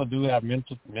 people do have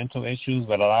mental issues,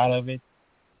 but a lot of it,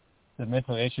 the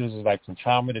mental issues is like some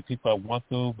trauma that people have went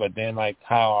through. But then, like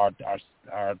how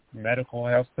our medical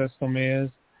health system is,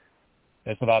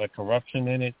 there's a lot of corruption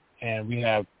in it, and we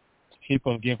have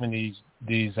people giving these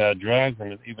drugs,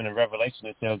 and even in Revelation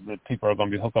it says that people are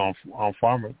going to be hooked on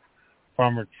pharmacies,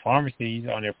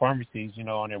 on their pharmacies, you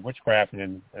know, on their witchcraft,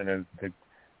 and I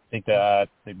think the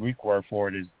Greek word for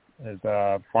it is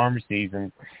pharmacies,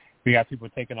 and we got people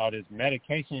taking all this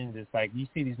medication. It's like you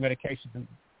see these medications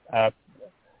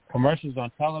commercials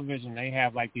on television. They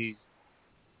have like these.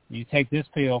 You take this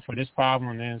pill for this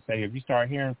problem, and then say if you start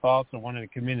hearing thoughts of wanting to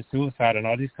commit suicide and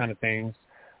all these kind of things,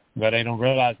 but they don't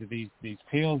realize that these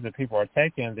pills that people are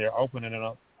taking, they're opening it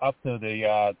up to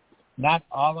the not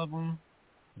all of them,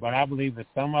 but I believe that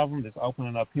some of them, that's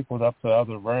opening up people up to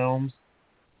other realms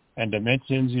and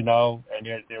dimensions, you know, and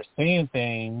they're seeing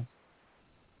things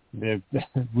that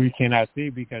we cannot see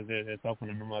because it's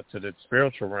opening them up to the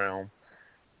spiritual realm.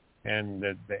 And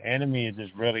the enemy is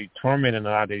just really tormenting a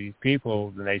lot of these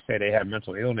people, and they say they have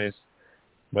mental illness,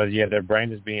 but yeah, their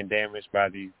brain is being damaged by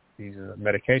these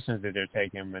medications that they're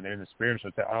taking, and then the spirits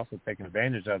are also taking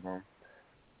advantage of them.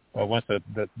 But once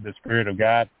the Spirit of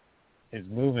God is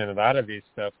moving, a lot of these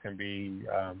stuff can be,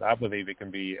 I believe it can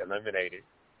be eliminated.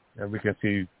 And we can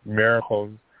see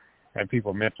miracles and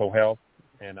people's mental health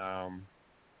and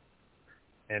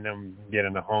them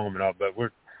getting a home and all. But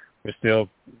we're still,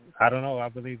 I don't know, I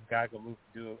believe God can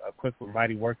do a quick and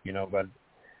mighty work, you know, but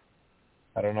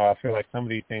I don't know. I feel like some of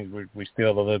these things we're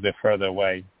still a little bit further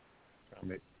away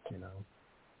from it, you know.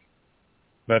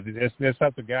 But it's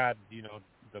up to God, you know,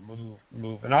 to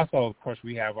move. And also, of course,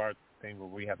 we have our thing where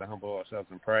we have to humble ourselves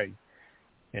and pray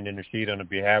and intercede on the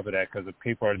behalf of that, because the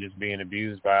people are just being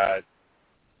abused by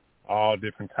all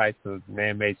different types of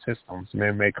man-made systems,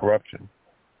 man-made corruption.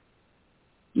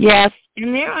 Yes,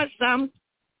 and there are some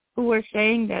who are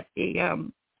saying that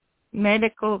the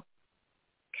medical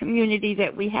community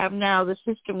that we have now, the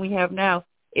system we have now,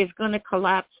 is going to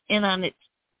collapse in on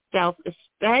itself,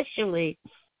 especially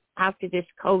after this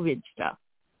COVID stuff.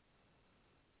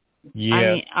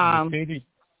 Yeah,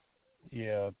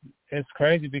 yeah, it's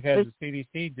crazy because the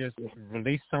CDC just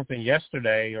released something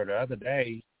yesterday or the other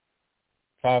day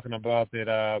talking about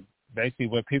that basically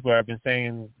what people have been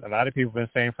saying, a lot of people have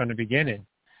been saying from the beginning,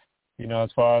 you know,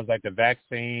 as far as like the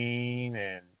vaccine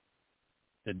and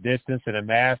the distance and the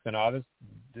mask and all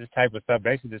this type of stuff.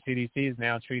 Basically, the CDC is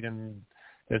now treating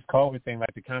this COVID thing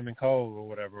like the common cold or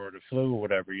whatever, or the flu or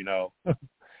whatever, you know.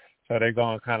 So they're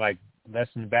going to kind of like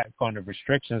lessen back on the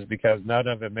restrictions because none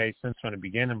of it made sense from the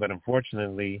beginning. But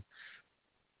unfortunately,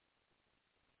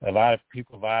 a lot of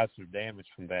people's lives were damaged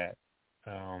from that.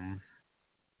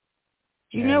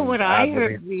 You know what I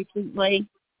heard recently?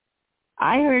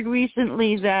 I heard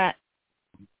recently that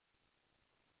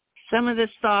some of the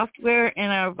software in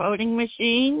our voting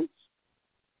machines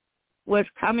was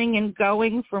coming and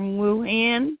going from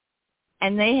Wuhan,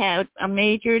 and they had a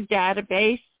major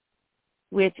database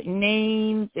with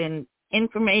names and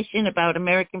information about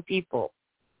American people.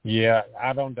 Yeah,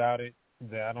 I don't doubt it.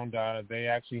 They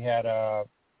actually had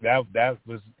that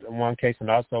was one case, and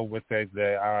also with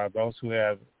those who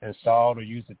have installed or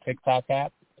used the TikTok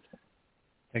app.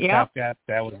 App, that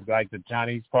was like the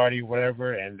Chinese party,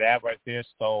 whatever, and that right there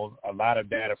stole a lot of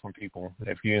data from people.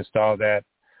 If you install that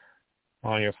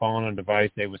on your phone and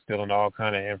device, they were stealing all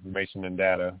kind of information and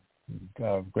data.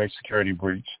 Great security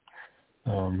breach.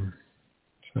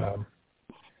 So,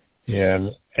 yeah,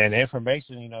 and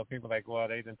information, you know, people are like, well,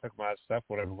 they didn't took my stuff,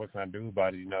 whatever, what can I do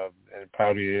about it, you know, and it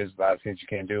probably is a lot of things you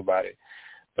can't do about it.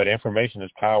 But information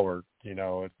is power, you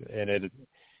know, and it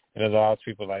allows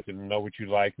people like to know what you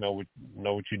like, know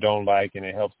what you don't like, and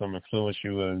it helps them influence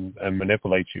you and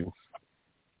manipulate you.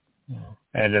 Yeah.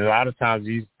 And a lot of times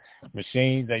these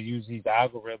machines, they use these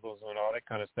algorithms and all that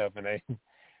kind of stuff,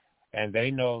 and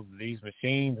they know these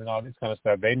machines and all this kind of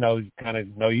stuff. They know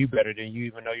you better than you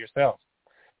even know yourself,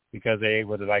 because they're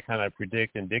able to like kind of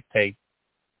predict and dictate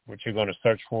what you're going to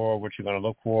search for, what you're going to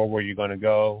look for, where you're going to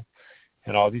go,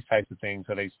 and all these types of things.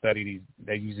 So they study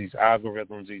they use these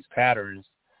algorithms, these patterns,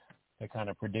 that kind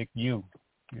of predict you,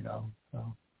 you know.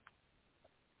 So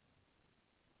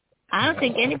I don't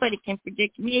think anybody can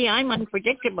predict me. I'm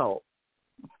unpredictable.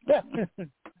 Amen.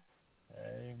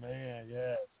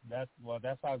 Yes, that's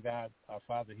how God, our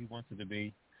Father, He wants it to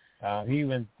be. He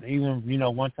even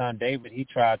one time David, he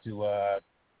tried to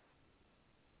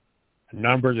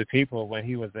number the people when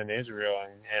he was in Israel,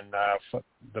 and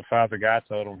the Father God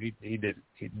told him he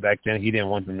back then he didn't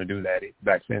want them to do that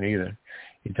back then either.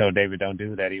 He told David, don't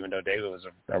do that, even though David was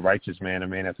a righteous man, a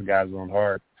man after God's own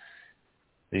heart.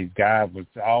 God was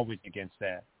always against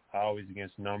that, always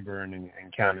against numbering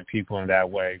and counting people in that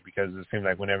way, because it seems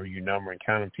like whenever you number and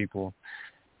counting people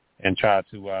and try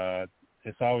to,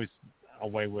 it's always a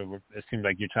way where it seems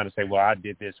like you're trying to say, well, I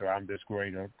did this, or I'm this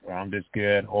great, or I'm this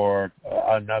good, or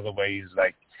another way is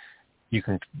like you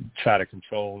can try to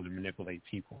control and manipulate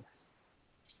people.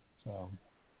 So,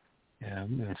 yeah,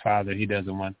 and Father, He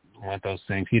doesn't want those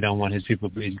things. He don't want His people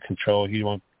to be controlled. He don't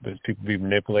want His people to be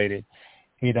manipulated.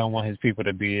 He don't want His people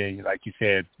to be, like you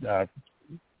said,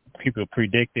 people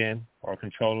predicting or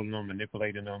controlling them,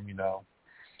 manipulating them.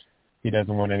 He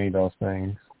doesn't want any of those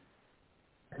things.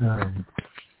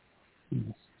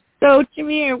 So,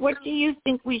 Tamir, what do you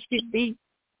think we should be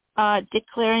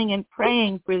declaring and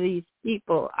praying for these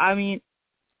people? I mean,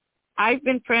 I've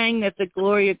been praying that the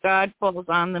glory of God falls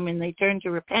on them and they turn to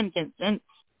repentance. And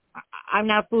I'm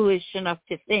not foolish enough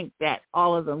to think that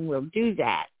all of them will do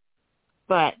that.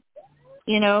 But,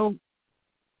 I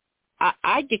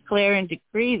declare and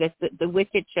decree that the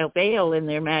wicked shall fail in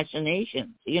their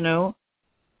machinations,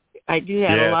 I do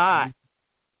that a lot.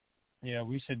 Yeah,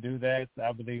 we should do that.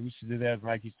 I believe we should do that.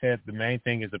 Like you said, the main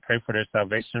thing is to pray for their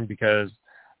salvation, because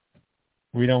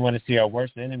we don't want to see our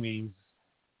worst enemies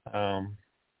in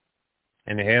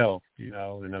hell,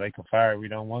 in the lake of fire. We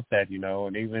don't want that,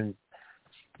 and even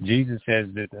Jesus says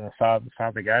that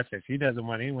Father God says He doesn't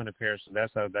want anyone to perish.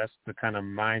 So that's the kind of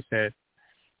mindset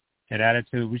and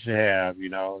attitude we should have.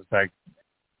 It's like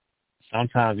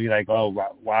sometimes we like, oh,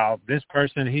 wow, this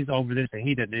person, he's over this and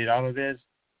he did all of this.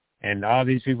 And all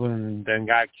these people then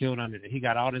got killed under it. He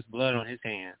got all this blood on his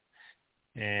hands.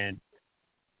 And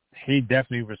he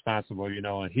definitely responsible,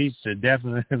 and he should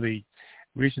definitely,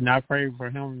 we should not pray for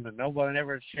him. Nobody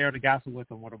ever share the gospel with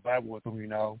him or the Bible with him,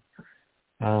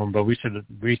 But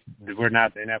we're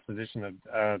not in that position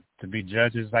to be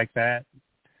judges like that.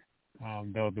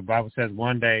 Though the Bible says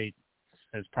one day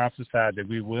it's prophesied that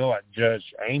we will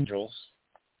judge angels.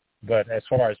 But as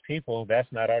far as people,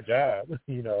 that's not our job,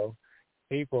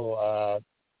 People,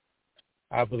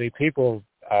 I believe people,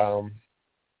 the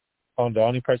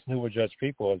only person who would judge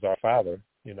people is our Father,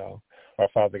 our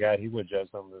Father God. He would judge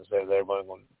them and say everyone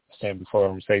will stand before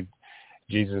Him and say,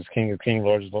 Jesus is King of Kings,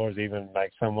 Lord of Lords, even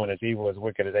like someone as evil, as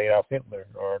wicked as Adolf Hitler,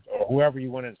 or whoever you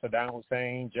wanted, Saddam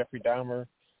Hussein, Jeffrey Dahmer,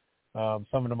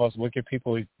 some of the most wicked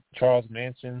people, Charles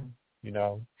Manson,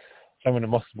 some of the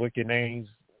most wicked names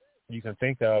you can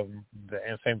think of, the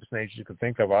infamous names you can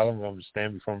think of, all of them will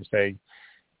stand before Him and say,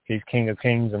 He's King of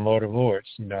Kings and Lord of Lords,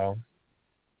 And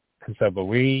so, but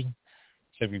we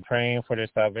should be praying for their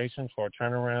salvation, for a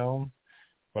turnaround.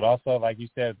 But also, like you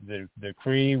said, the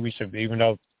decree, we should, even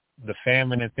though the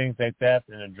famine and things like that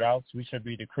and the droughts, we should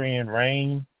be decreeing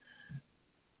rain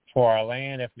for our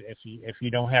land. If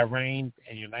you don't have rain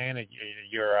in your land, or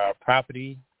your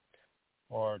property,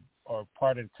 or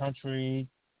part of the country,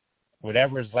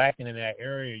 whatever is lacking in that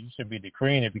area, you should be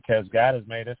decreeing it, because God has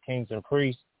made us kings and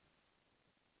priests,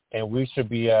 and we should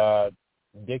be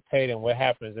dictating what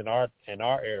happens in our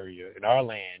area, in our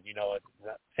land,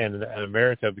 in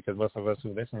America, because most of us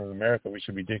who listen to America, we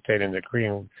should be dictating and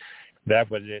decreeing that.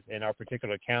 But in our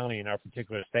particular county, in our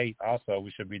particular state, also,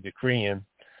 we should be decreeing.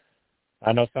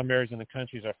 I know some areas in the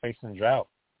countries are facing drought.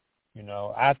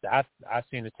 I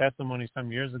seen a testimony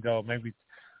some years ago, maybe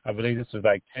I believe this was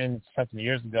like 10-something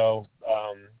years ago.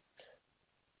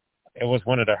 It was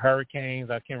one of the hurricanes.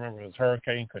 I can't remember if it was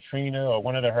Hurricane Katrina or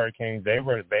one of the hurricanes. They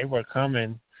were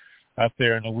coming up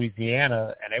there in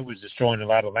Louisiana, and they was destroying a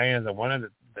lot of lands. And one of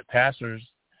the pastors,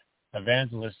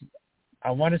 evangelists,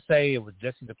 I want to say it was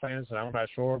Jesse Duplantis, and I'm not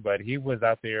sure, but he was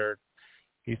out there.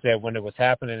 He said when it was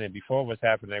happening and before it was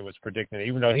happening, they was predicting it.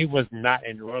 Even though he was not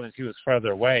in New Orleans, he was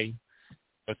further away.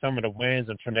 But some of the winds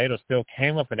and tornadoes still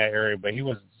came up in that area, but he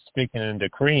was speaking and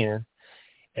decreeing,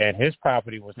 and his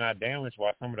property was not damaged,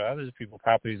 while some of the other people's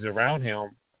properties around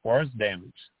him was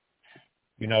damaged.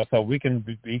 So we can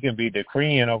be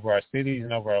decreeing over our cities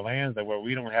and over our lands that where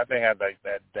we don't have to have like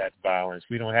that violence.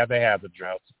 We don't have to have the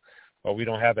droughts, or we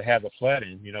don't have to have the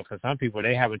flooding. Because some people,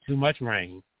 they have too much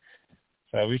rain.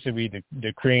 So we should be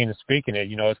decreeing and speaking it.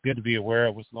 It's good to be aware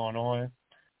of what's going on.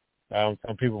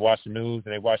 Some people watch the news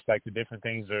and they watch like the different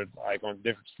things or like on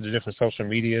the different social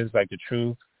medias, like the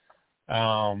Truth,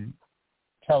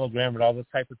 Telegram, and all those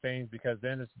type of things, because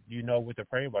then it's, you know what to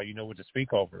pray about, you know what to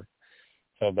speak over.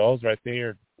 So those right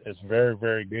there is very,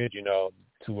 very good, you know,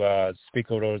 to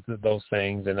speak over those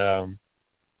things and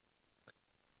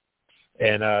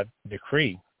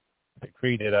decree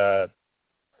that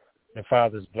the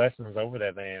Father's blessings over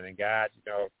that land. And God,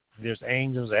 you know, there's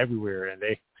angels everywhere, and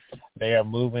they are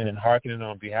moving and hearkening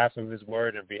on behalf of His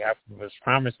word and behalf of His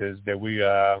promises that we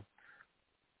are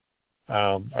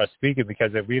speaking.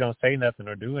 Because if we don't say nothing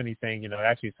or do anything, you know,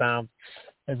 actually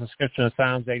there's a scripture in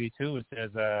Psalms 82. It says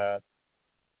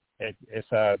it's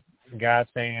God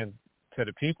saying to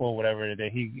the people, whatever,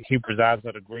 that he presides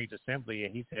at a great assembly,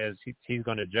 and He says he's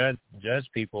going to judge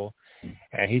people,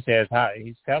 and He says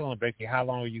he's telling them basically, how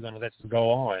long are you going to let this go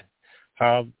on?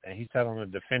 And He's telling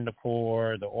them to defend the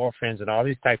poor, the orphans, and all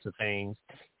these types of things.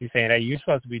 He's saying, hey, you're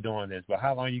supposed to be doing this, but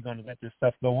how long are you going to let this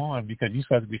stuff go on? Because you're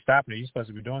supposed to be stopping it. You're supposed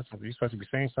to be doing something. You're supposed to be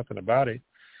saying something about it.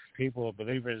 People,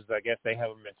 believers, I guess they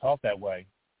haven't been taught that way.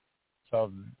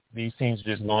 So these things are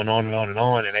just going on and on and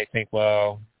on, and they think,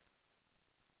 well,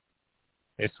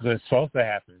 it's supposed to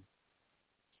happen.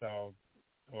 So,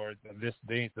 or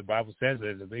the Bible says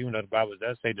it, even though the Bible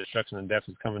does say destruction and death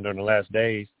is coming during the last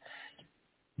days,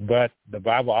 but the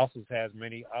Bible also has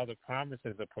many other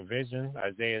promises of provision.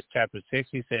 Isaiah chapter 6,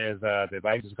 he says the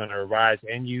light is going to arise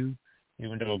in you,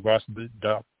 even though gross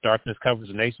darkness covers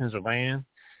the nations or land.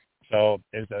 So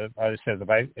it says the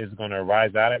light is going to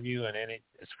arise out of you. And then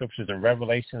scriptures in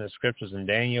Revelation, the scriptures in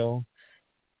Daniel,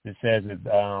 it says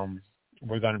that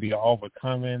we're going to be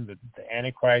overcoming the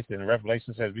Antichrist. And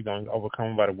Revelation says we're going to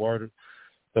overcome by the word,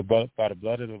 by the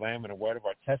blood of the Lamb and the word of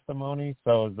our testimony.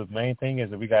 So the main thing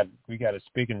is that we got to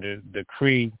speak and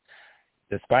decree,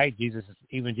 despite Jesus.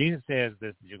 Even Jesus says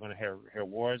that you're going to hear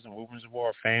wars and rumors of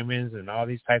war, famines, and all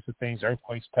these types of things,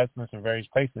 earthquakes, pestilence in various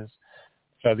places.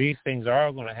 So these things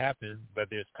are going to happen, but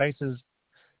there's places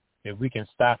if we can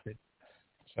stop it.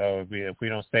 So if we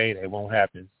don't say it, it won't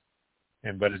happen.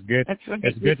 But it's good.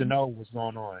 It's good to know what's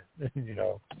going on. You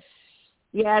know.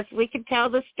 Yes, we can tell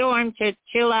the storm to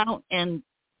chill out and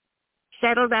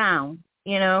settle down.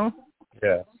 You know.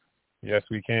 Yeah. Yes,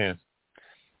 we can.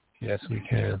 Yes, we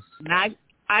can.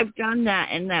 I've done that,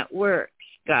 and that works,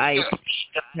 guys.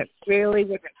 It really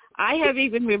works. I have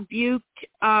even rebuked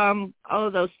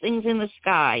those things in the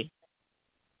sky,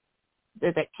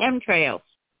 the chemtrails.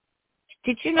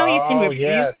 Did you know you can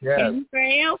rebuke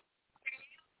chemtrails?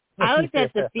 I was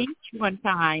at the beach one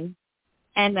time,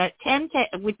 and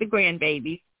with the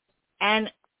grandbabies,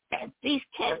 and these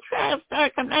chemtrails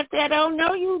started coming. I said, "Oh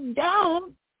no, you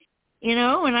don't!" You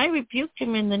know, and I rebuked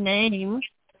them in the name,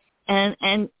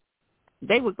 and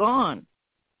they were gone.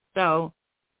 So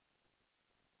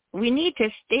we need to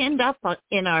stand up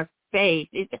in our faith.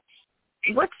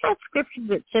 What's that scripture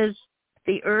that says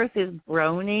the earth is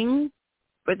groaning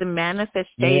for the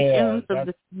manifestations of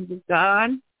the sons of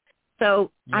God?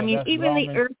 So, I mean, even the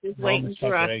earth is waiting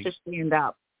for us to stand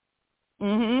up.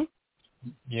 Mm-hmm.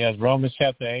 Yes, Romans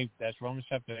chapter 8. That's Romans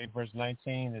chapter 8, verse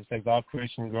 19. It says, all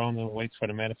creation groans and waits for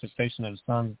the manifestation of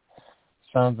the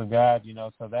sons of God. You know,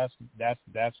 so that's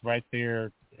right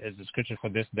there is the scripture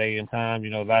for this day and time. You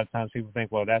know, a lot of times people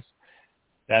think, well, that's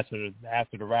after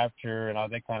the rapture and all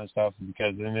that kind of stuff,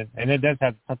 because it does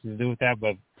have something to do with that,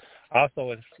 but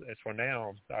also it's for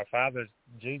now. Our Father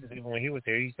Jesus, even when He was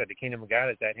here, He said the kingdom of God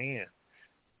is at hand.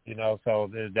 You know, so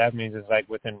that means it's like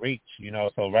within reach. You know,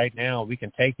 so right now we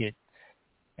can take it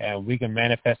and we can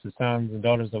manifest the sons and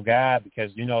daughters of God,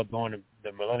 because, you know, during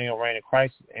the millennial reign of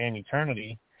Christ and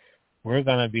eternity, we're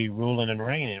going to be ruling and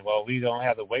reigning. Well, we don't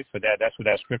have to wait for that. That's what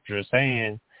that scripture is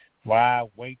saying. Why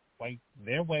wait?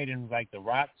 They're waiting, like the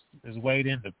rocks is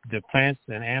waiting, the plants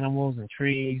and animals and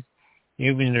trees,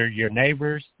 even your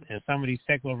neighbors, and some of these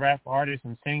secular rap artists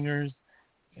and singers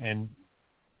and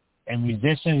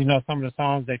musicians. You know, some of the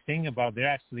songs they sing about, they're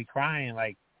actually crying,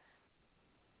 like,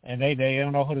 and they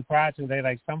don't know who to cry to. They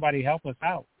like, somebody help us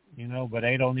out, you know, but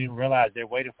they don't even realize they're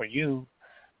waiting for you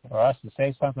or us to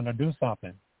say something or do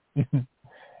something.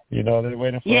 You know, they're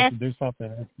waiting for us to do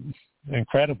something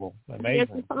incredible, amazing.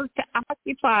 They're supposed to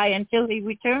occupy until He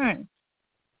returns.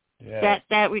 Yes.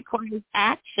 That requires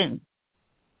action.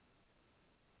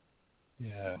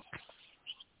 Yeah.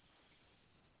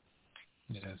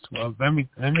 Yes. Well, let me.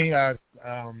 I'm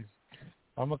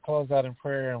gonna close out in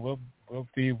prayer, and we'll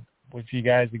be with you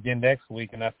guys again next week.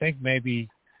 And I think maybe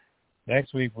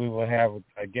next week we will have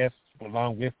a guest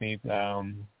along with me.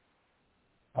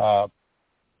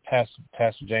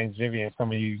 Pastor James Vivian.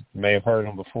 Some of you may have heard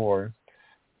him before.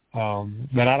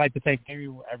 But I'd like to thank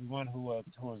everyone who was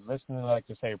listening. I'd like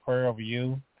to say a prayer over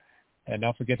you, and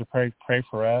don't forget to pray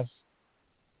for us.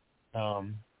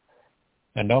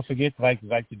 And don't forget to like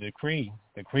to decree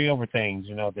over things.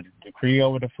 The decree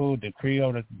over the food, decree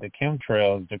over the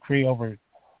chemtrails, decree over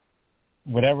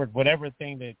whatever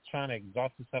thing that's trying to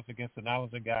exalt itself against the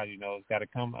knowledge of God. It's got to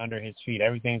come under His feet.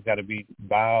 Everything's got to be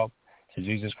bowed to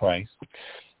Jesus Christ.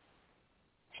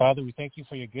 Father, we thank you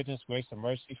for your goodness, grace, and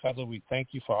mercy. Father, we thank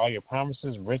you for all your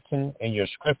promises written in your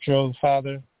scripture,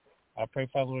 Father. I pray,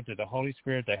 Father, Lord, that the Holy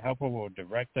Spirit, the Helper, will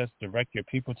direct your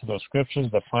people to those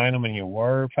scriptures, to find them in your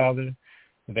word, Father.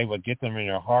 That they would get them in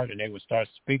their heart and they would start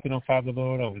speaking them, Father,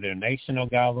 Lord, over their nation, oh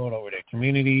God, Lord, over their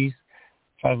communities,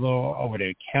 Father, Lord, over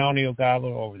their county, oh God,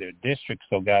 Lord, over their districts,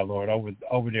 oh God, Lord,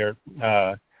 over their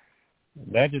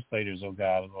legislators, oh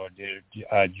God, Lord, their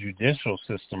judicial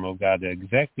system, oh God, the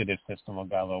executive system, oh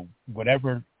God, Lord,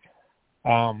 whatever,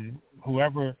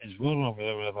 whoever is ruling over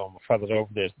them, Father,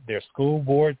 over their school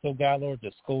boards, oh God, Lord,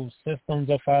 the school systems,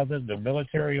 oh Father, the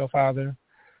military, oh Father,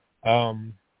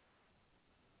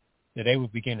 that they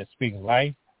would begin to speak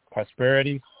life,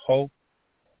 prosperity, hope,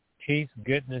 peace,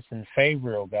 goodness, and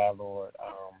favor, oh God, Lord,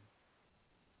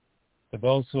 to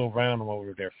those who are around them,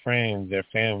 over their friends, their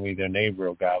family, their neighbor,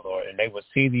 oh God, Lord, and they would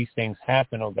see these things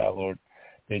happen, oh God, Lord,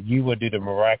 that you would do the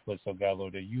miraculous, oh God,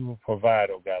 Lord, that you would provide,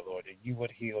 oh God, Lord, that you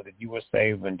would heal, that you would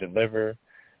save and deliver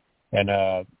and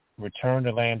return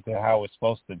the land to how it's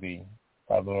supposed to be,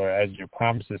 Father, Lord, as your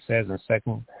promises says in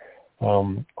Second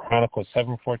Chronicles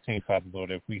 7:14, Father,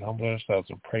 Lord, if we humble ourselves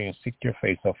and pray and seek your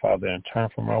face, oh Father, and turn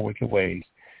from our wicked ways,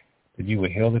 that you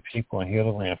would heal the people and heal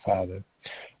the land, Father.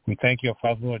 We thank you,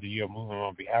 Father, Lord, that you are moving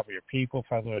on behalf of your people,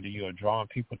 Father, Lord, that you are drawing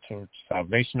people to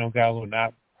salvation, oh God, Lord,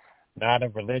 not a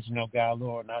religion, oh God,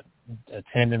 Lord, not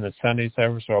attending a Sunday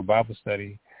service or a Bible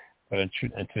study, but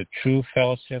into true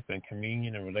fellowship and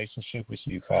communion and relationship with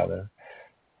you, Father.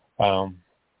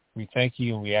 We thank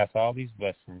you and we ask all these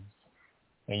blessings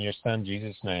in your Son,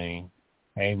 Jesus' name.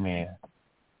 Amen.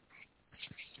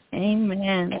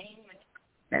 Amen.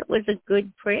 That was a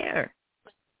good prayer.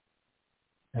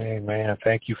 Amen.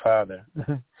 Thank you, Father.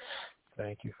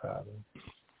 Thank you, Father.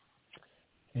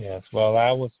 Yes. Well,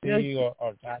 I will see you,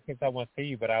 or I think I won't see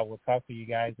you, but I will talk to you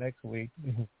guys next week.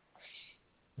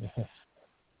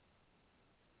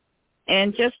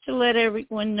 And just to let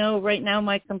everyone know, right now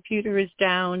my computer is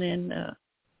down and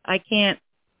I can't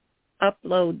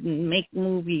upload and make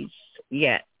movies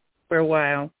yet for a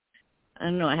while. I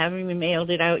don't know. I haven't even mailed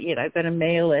it out yet. I've got to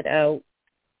mail it out.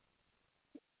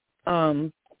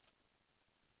 I'm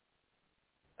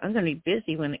going to be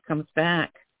busy when it comes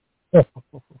back.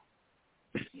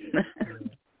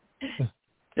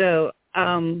 So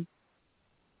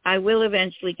I will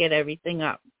eventually get everything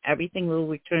up. Everything will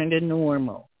return to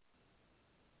normal.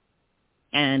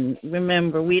 And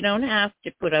remember, we don't have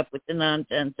to put up with the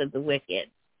nonsense of the wicked.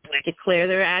 Declare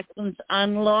their actions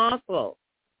unlawful.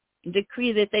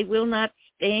 Decree that they will not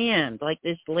stand, like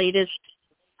this latest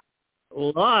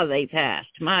law they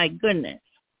passed. My goodness,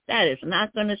 that is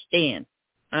not going to stand.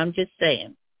 I'm just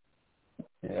saying.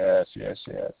 Yes.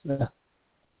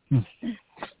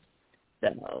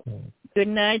 So, good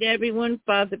night, everyone.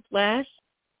 Father bless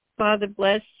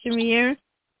Shamir.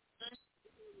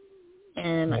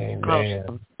 And Amen.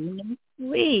 I'll see you next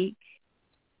week.